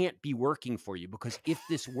can't be working for you, because if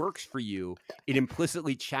this works for you, it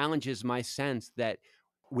implicitly challenges my sense that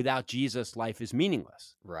without Jesus, life is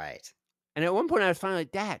meaningless. Right. And at one point I was finally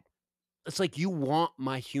like, Dad, it's like you want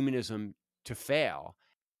my humanism to fail.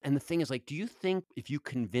 And the thing is like, do you think if you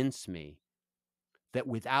convince me that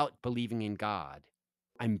without believing in God,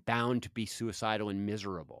 I'm bound to be suicidal and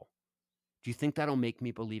miserable, do you think that'll make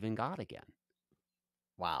me believe in God again?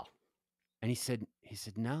 Wow. And he said,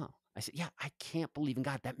 no. I said, yeah, I can't believe in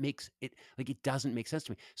God. That makes it like, it doesn't make sense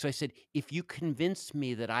to me. So I said, if you convince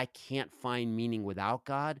me that I can't find meaning without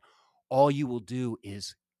God, all you will do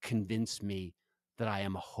is convince me that I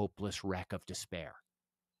am a hopeless wreck of despair.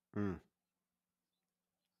 And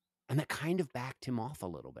that kind of backed him off a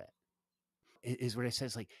little bit, is what I said.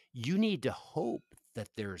 It's like, you need to hope that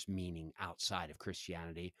there's meaning outside of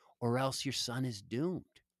Christianity, or else your son is doomed.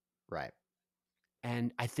 Right.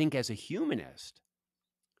 And I think as a humanist,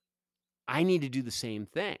 I need to do the same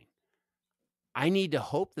thing. I need to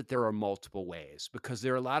hope that there are multiple ways, because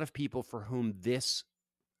there are a lot of people for whom this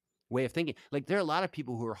way of thinking, like there are a lot of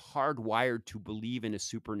people who are hardwired to believe in a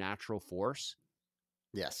supernatural force.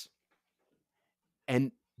 Yes.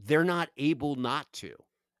 And they're not able not to.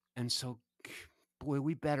 And so, boy,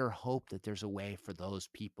 we better hope that there's a way for those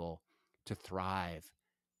people to thrive.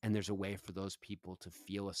 And there's a way for those people to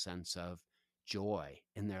feel a sense of joy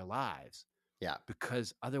in their lives. Yeah.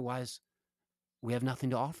 Because otherwise we have nothing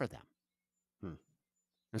to offer them.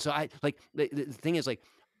 And so I like the thing is like,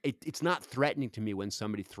 it's not threatening to me when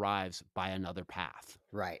somebody thrives by another path.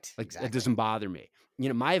 Right. Like Exactly. it doesn't bother me.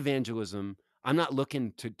 My evangelism, I'm not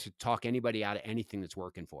looking to talk anybody out of anything that's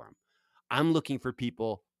working for them. I'm looking for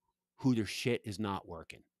people who their shit is not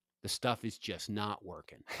working. The stuff is just not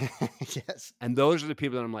working. Yes. And those are the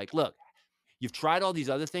people that I'm like, look, you've tried all these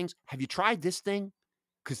other things. Have you tried this thing?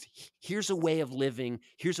 Because here's a way of living.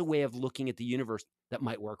 Here's a way of looking at the universe that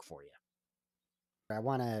might work for you. I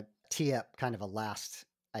want to tee up kind of a last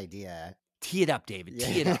idea. Tee it up, David.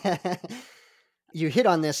 Tee it up. You hit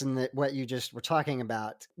on this in what you just were talking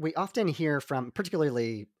about. We often hear from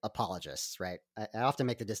particularly apologists, right? I often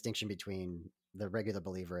make the distinction between the regular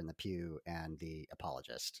believer in the pew and the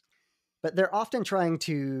apologist. But they're often trying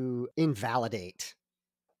to invalidate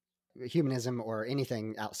humanism or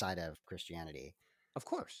anything outside of Christianity. Of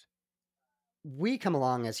course. We come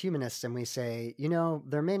along as humanists and we say, you know,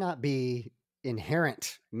 there may not be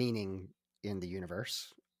inherent meaning in the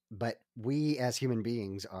universe, but we as human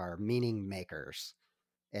beings are meaning makers.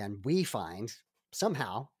 And we find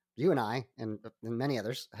somehow, you and I and many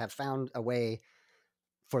others have found a way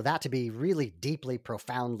for that to be really deeply,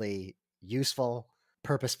 profoundly useful,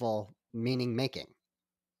 purposeful, meaning making.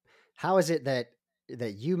 How is it that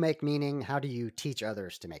you make meaning? How do you teach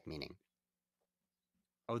others to make meaning?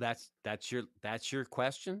 Oh, that's your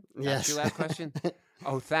question? Yes. That's your last question?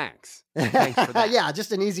 Oh, thanks. Thanks for that. Yeah,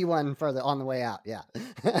 just an easy one for on the way out. Yeah.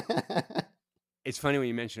 It's funny when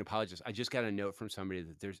you mention apologists. I just got a note from somebody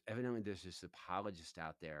that there's this apologist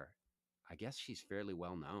out there. I guess she's fairly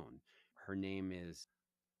well known. Her name is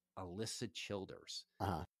Alyssa Childers.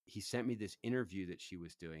 Uh-huh. He sent me this interview that she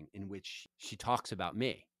was doing in which she talks about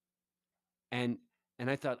me. And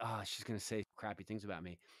I thought, oh, she's going to say crappy things about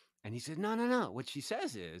me. And he said, no. What she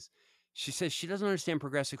says is, she says she doesn't understand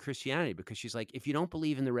progressive Christianity because she's like, if you don't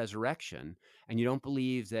believe in the resurrection and you don't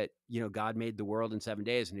believe that, you know, God made the world in 7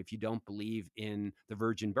 days, and if you don't believe in the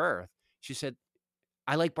virgin birth, she said,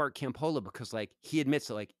 I like Bart Campolo because, like, he admits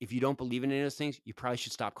that, like, if you don't believe in any of those things, you probably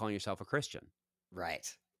should stop calling yourself a Christian. Right.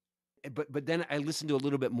 But then I listened to a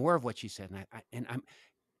little bit more of what she said, and I'm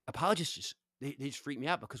apologists they just freak me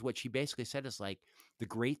out because what she basically said is like, the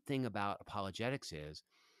great thing about apologetics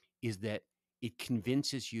is that it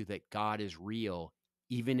convinces you that God is real,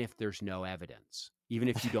 even if there's no evidence, even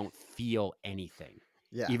if you don't feel anything,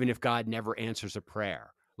 even if God never answers a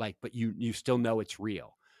prayer, like, but you still know it's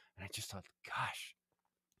real. And I just thought, gosh,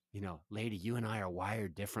 you know, lady, you and I are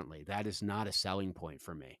wired differently. That is not a selling point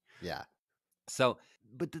for me. Yeah. So,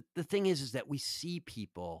 but the thing is that we see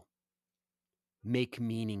people make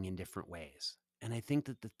meaning in different ways. And I think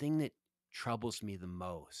that the thing that troubles me the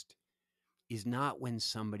most is not when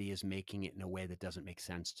somebody is making it in a way that doesn't make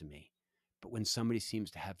sense to me, but when somebody seems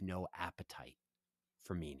to have no appetite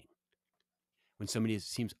for meaning, when somebody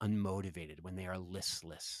seems unmotivated, when they are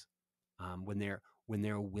listless, when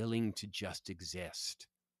they're willing to just exist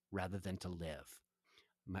rather than to live.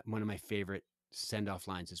 One of my favorite send-off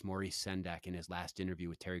lines is Maurice Sendak in his last interview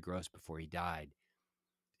with Terry Gross before he died.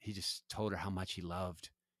 He just told her how much he loved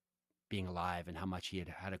being alive and how much he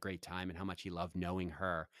had a great time and how much he loved knowing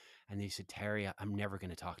her. And he said, Terry, I'm never going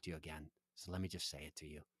to talk to you again. So let me just say it to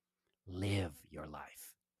you. Live your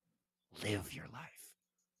life. Live your life.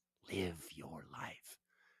 Live your life.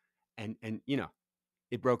 And you know,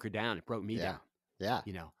 it broke her down. It broke me down. Yeah.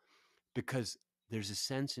 You know, because there's a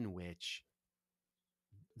sense in which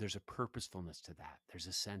there's a purposefulness to that. There's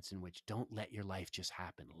a sense in which don't let your life just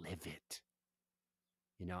happen. Live it.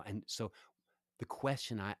 You know, and so the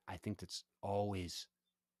question I think that's always,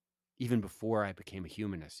 even before I became a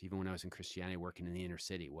humanist, even when I was in Christianity working in the inner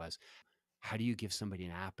city, was how do you give somebody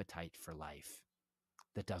an appetite for life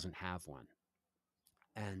that doesn't have one?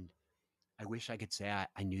 And I wish I could say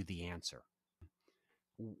I knew the answer.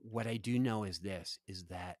 What I do know is this, is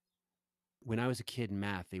that when I was a kid in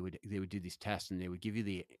math, they would do these tests and they would give you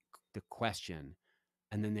the question.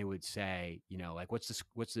 And then they would say, you know, like, what's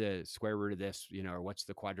the square root of this, you know, or what's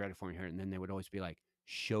the quadratic formula here? And then they would always be like,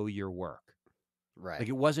 show your work. Right. Like,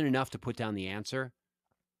 it wasn't enough to put down the answer.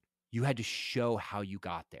 You had to show how you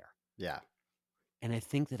got there. Yeah. And I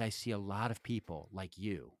think that I see a lot of people like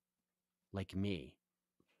you, like me,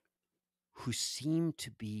 who seem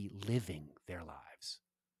to be living their lives.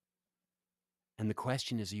 And the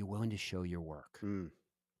question is, are you willing to show your work? Mm.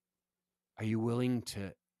 Are you willing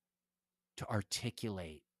to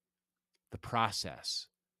articulate the process?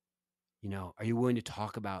 You know, are you willing to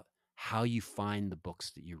talk about how you find the books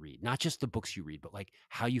that you read? Not just the books you read, but like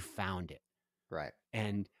how you found it. Right.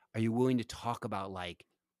 And are you willing to talk about like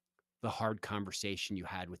the hard conversation you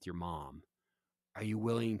had with your mom? Are you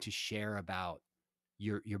willing to share about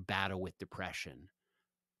your battle with depression?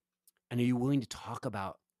 And are you willing to talk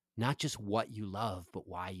about not just what you love, but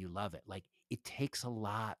why you love it? Like, it takes a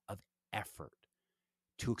lot of effort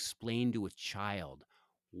to explain to a child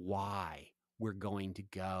why we're going to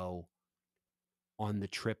go on the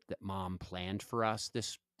trip that mom planned for us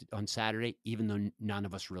on Saturday, even though none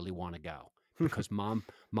of us really want to go, because mom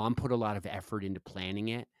put a lot of effort into planning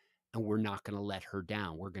it, and we're not going to let her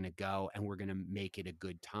down. We're going to go and we're going to make it a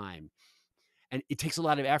good time. And it takes a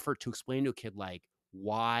lot of effort to explain to a kid, like,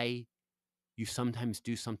 why you sometimes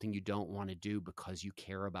do something you don't want to do because you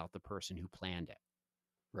care about the person who planned it.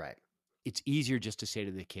 Right. It's easier just to say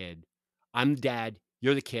to the kid, I'm the dad,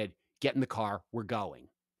 you're the kid, get in the car, we're going.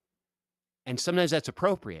 And sometimes that's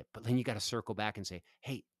appropriate, but then you got to circle back and say,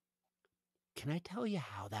 hey, can I tell you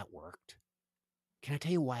how that worked? Can I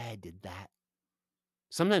tell you why I did that?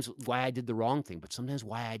 Sometimes why I did the wrong thing, but sometimes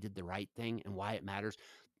why I did the right thing and why it matters.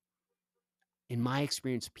 In my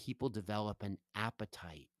experience, people develop an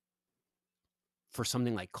appetite for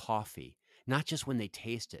something like coffee, not just when they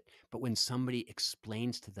taste it, but when somebody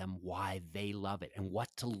explains to them why they love it and what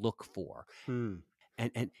to look for.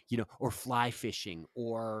 And or fly fishing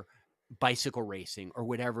or bicycle racing or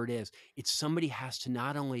whatever it is. It's somebody has to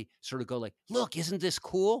not only sort of go like, look, isn't this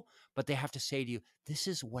cool? But they have to say to you, this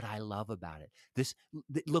is what I love about it.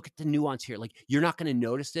 Look at the nuance here. Like, you're not going to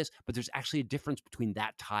notice this, but there's actually a difference between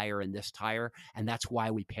that tire and this tire. And that's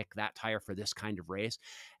why we pick that tire for this kind of race.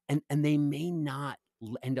 And they may not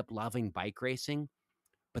end up loving bike racing,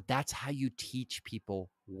 but that's how you teach people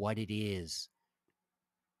what it is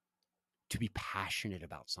to be passionate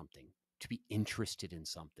about something, to be interested in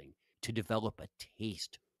something, to develop a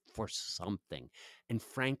taste for something. And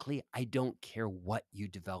frankly, I don't care what you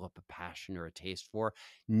develop a passion or a taste for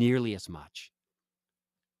nearly as much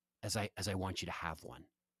as I want you to have one.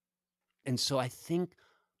 And so I think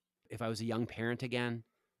if I was a young parent again,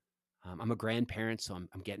 I'm a grandparent, so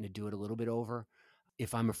I'm getting to do it a little bit over.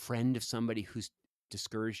 If I'm a friend of somebody who's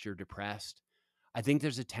discouraged or depressed, I think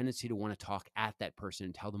there's a tendency to want to talk at that person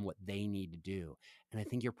and tell them what they need to do. And I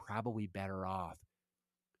think you're probably better off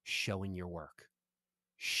showing your work,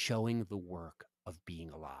 showing the work of being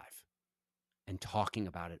alive and talking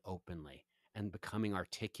about it openly and becoming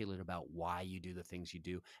articulate about why you do the things you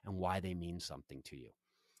do and why they mean something to you.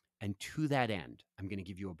 And to that end, I'm going to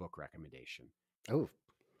give you a book recommendation. Oh,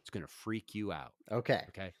 it's going to freak you out. Okay.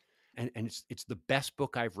 And it's the best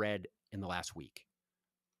book I've read in the last week,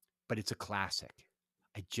 but it's a classic.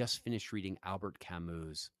 I just finished reading Albert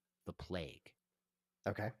Camus' The Plague.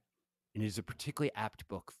 Okay. And it is a particularly apt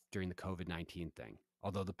book during the COVID-19 thing.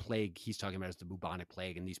 Although the plague he's talking about is the bubonic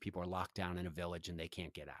plague, and these people are locked down in a village and they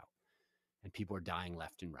can't get out. And people are dying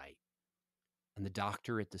left and right. And the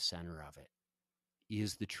doctor at the center of it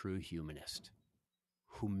is the true humanist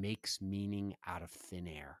who makes meaning out of thin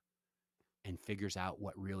air and figures out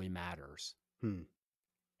what really matters. And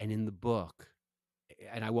in the book,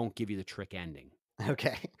 and I won't give you the trick ending.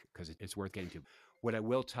 Okay. Because it's worth getting to. What I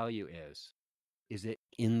will tell you is that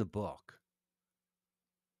in the book,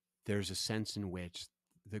 there's a sense in which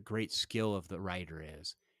the great skill of the writer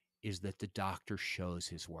is that the doctor shows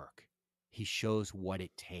his work. He shows what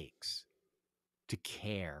it takes to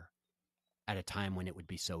care at a time when it would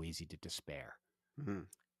be so easy to despair.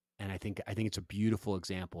 And I think it's a beautiful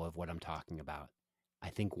example of what I'm talking about. I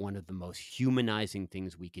think one of the most humanizing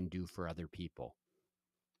things we can do for other people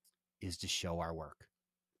is to show our work.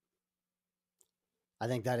 I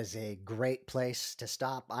think that is a great place to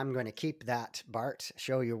stop. I'm going to keep that, Bart.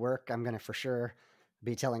 Show your work. I'm going to for sure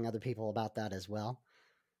be telling other people about that as well.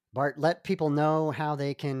 Bart, let people know how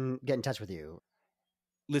they can get in touch with you.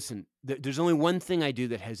 Listen, there's only one thing I do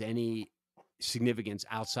that has any significance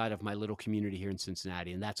outside of my little community here in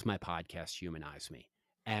Cincinnati, and that's my podcast, Humanize Me.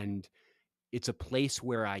 And it's a place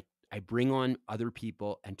where I bring on other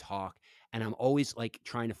people and talk, and I'm always like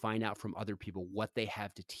trying to find out from other people what they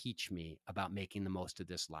have to teach me about making the most of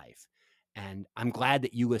this life. And I'm glad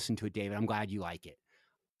that you listen to it, David. I'm glad you like it.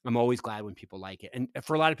 I'm always glad when people like it. And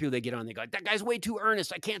for a lot of people, they get on, they go, that guy's way too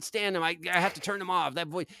earnest. I can't stand him. I have to turn him off. That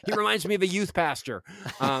voice, he reminds me of a youth pastor.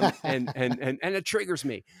 And it triggers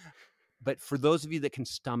me. But for those of you that can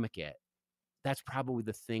stomach it, that's probably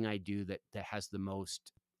the thing I do that has the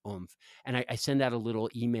most oomph. And I send out a little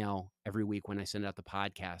email every week when I send out the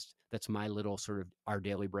podcast. That's my little sort of Our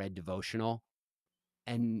Daily Bread devotional.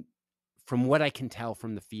 And from what I can tell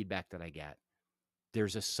from the feedback that I get,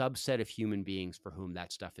 there's a subset of human beings for whom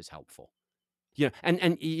that stuff is helpful.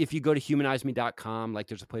 And if you go to humanizeme.com, like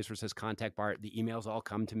there's a place where it says contact Bart, the emails all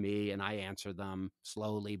come to me and I answer them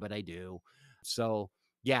slowly, but I do. So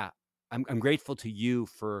yeah, I'm grateful to you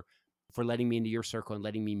for letting me into your circle and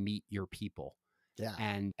letting me meet your people. Yeah.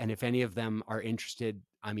 And if any of them are interested,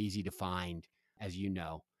 I'm easy to find, as you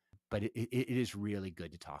know, but it is really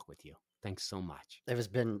good to talk with you. Thanks so much. This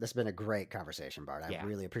has been a great conversation, Bart. I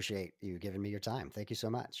really appreciate you giving me your time. Thank you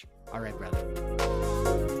so much. All right, brother.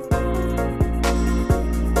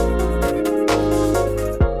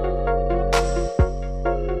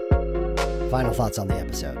 Final thoughts on the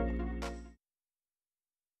episode.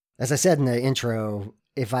 As I said in the intro,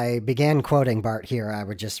 if I began quoting Bart here, I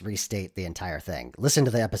would just restate the entire thing. Listen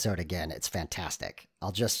to the episode again. It's fantastic.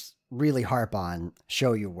 I'll just really harp on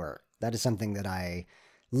show your work. That is something that I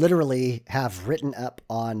literally have written up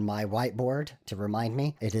on my whiteboard to remind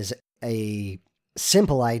me. It is a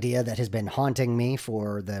simple idea that has been haunting me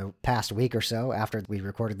for the past week or so after we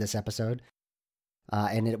recorded this episode.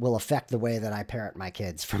 And it will affect the way that I parent my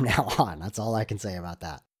kids from now on. That's all I can say about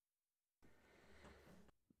that.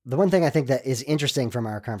 The one thing I think that is interesting from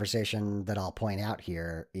our conversation that I'll point out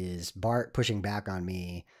here is Bart pushing back on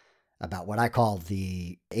me about what I call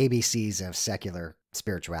the ABCs of secular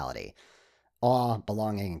spirituality: awe,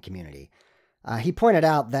 belonging, and community. He pointed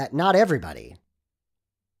out that not everybody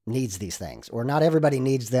needs these things, or not everybody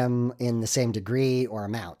needs them in the same degree or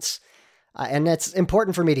amounts. And it's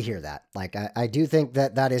important for me to hear that. Like, I do think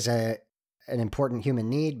that that is an important human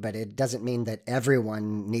need, but it doesn't mean that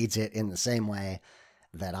everyone needs it in the same way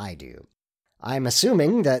that I do. I'm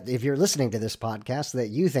assuming that if you're listening to this podcast, that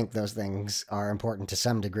you think those things are important to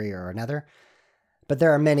some degree or another. But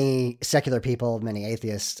there are many secular people, many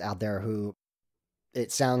atheists out there who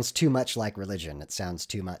it sounds too much like religion. It sounds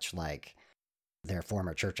too much like their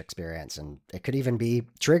former church experience, and it could even be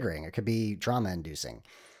triggering. It could be trauma-inducing.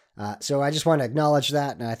 So I just want to acknowledge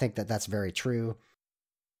that, and I think that that's very true.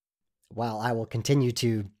 While I will continue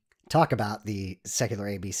to talk about the secular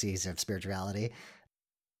ABCs of spirituality,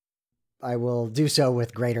 I will do so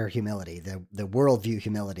with greater humility, the worldview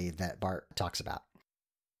humility that Bart talks about.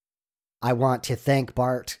 I want to thank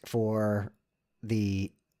Bart for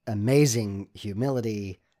the amazing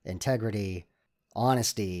humility, integrity,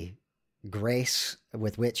 honesty, grace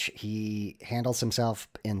with which he handles himself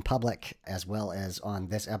in public as well as on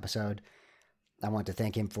this episode. I want to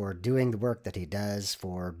thank him for doing the work that he does,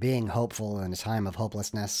 for being hopeful in a time of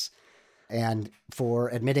hopelessness, and for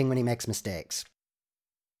admitting when he makes mistakes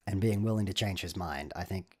and being willing to change his mind. I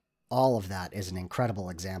think all of that is an incredible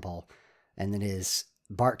example, and it is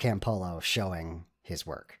Bart Campolo showing his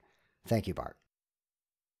work. Thank you, Bart.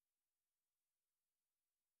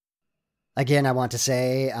 Again, I want to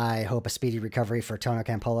say I hope a speedy recovery for Tono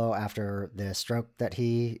Campolo after the stroke that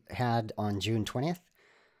he had on June 20th.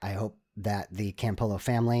 I hope that the Campolo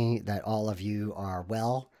family, that all of you are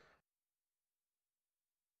well.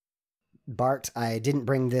 Bart, I didn't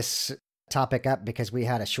bring this topic up because we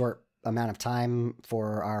had a short amount of time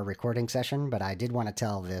for our recording session, but I did want to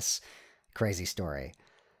tell this crazy story.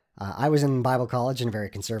 I was in Bible college, in a very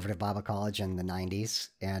conservative Bible college in the 90s,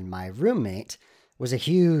 and my roommate was a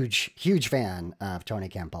huge fan of Tony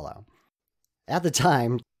Campolo. At the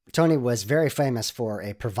time, Tony was very famous for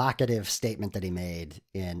a provocative statement that he made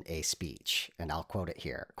in a speech, and I'll quote it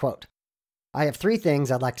here. Quote, "I have 3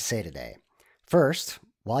 things I'd like to say today. First,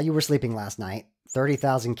 while you were sleeping last night,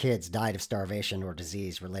 30,000 kids died of starvation or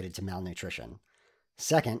disease related to malnutrition.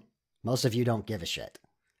 Second, most of you don't give a shit.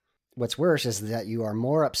 What's worse is that you are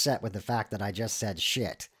more upset with the fact that I just said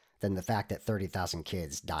shit than the fact that 30,000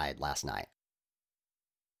 kids died last night."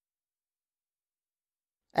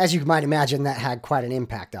 As you might imagine, that had quite an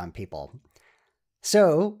impact on people.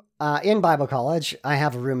 So, in Bible college, I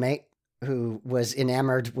have a roommate who was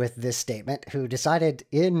enamored with this statement, who decided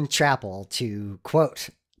in chapel to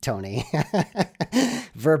quote Tony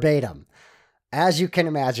verbatim. As you can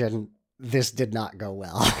imagine, this did not go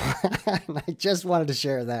well. And I just wanted to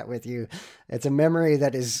share that with you. It's a memory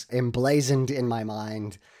that is emblazoned in my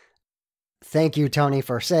mind. Thank you, Tony,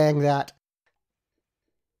 for saying that.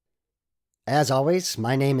 As always,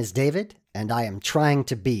 my name is David, and I am trying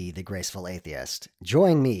to be the graceful atheist.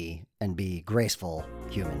 Join me and be graceful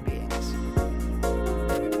human beings.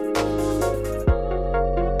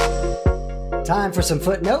 Time for some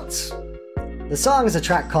footnotes. The song is a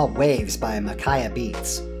track called Waves by Micaiah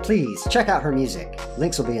Beats. Please check out her music.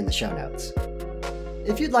 Links will be in the show notes.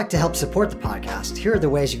 If you'd like to help support the podcast, here are the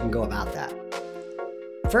ways you can go about that.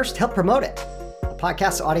 First, help promote it. The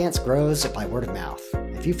podcast's audience grows by word of mouth.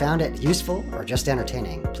 If you found it useful or just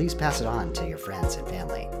entertaining, please pass it on to your friends and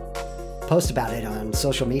family. Post about it on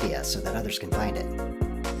social media so that others can find it.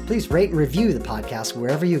 Please rate and review the podcast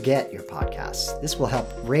wherever you get your podcasts. This will help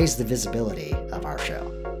raise the visibility of our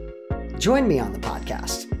show. Join me on the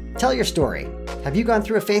podcast. Tell your story. Have you gone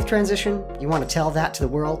through a faith transition? You want to tell that to the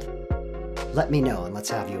world? Let me know and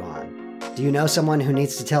let's have you on. Do you know someone who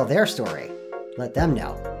needs to tell their story? Let them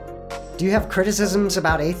know. Do you have criticisms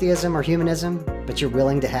about atheism or humanism, but you're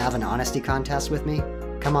willing to have an honesty contest with me?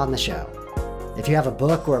 Come on the show. If you have a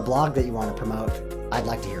book or a blog that you want to promote, I'd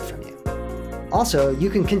like to hear from you. Also,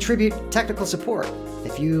 you can contribute technical support.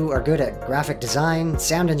 If you are good at graphic design,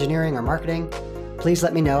 sound engineering, or marketing, please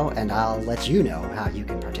let me know and I'll let you know how you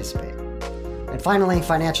can participate. And finally,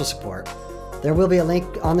 financial support. There will be a link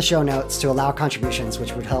on the show notes to allow contributions,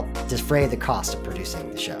 which would help defray the cost of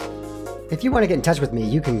producing the show. If you want to get in touch with me,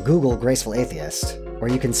 you can Google Graceful Atheist, or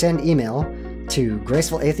you can send email to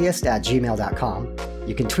gracefulatheist@gmail.com.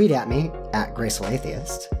 You can tweet at me at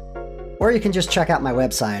gracefulatheist, or you can just check out my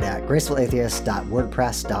website at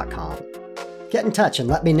gracefulatheist.wordpress.com. Get in touch and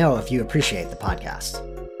let me know if you appreciate the podcast.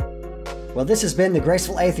 Well, this has been the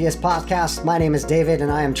Graceful Atheist Podcast. My name is David, and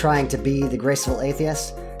I am trying to be the Graceful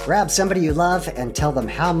Atheist. Grab somebody you love and tell them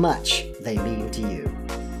how much they mean to you.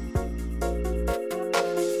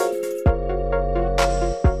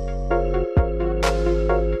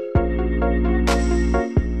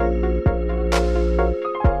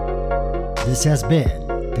 This has been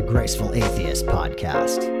the Graceful Atheist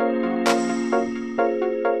Podcast.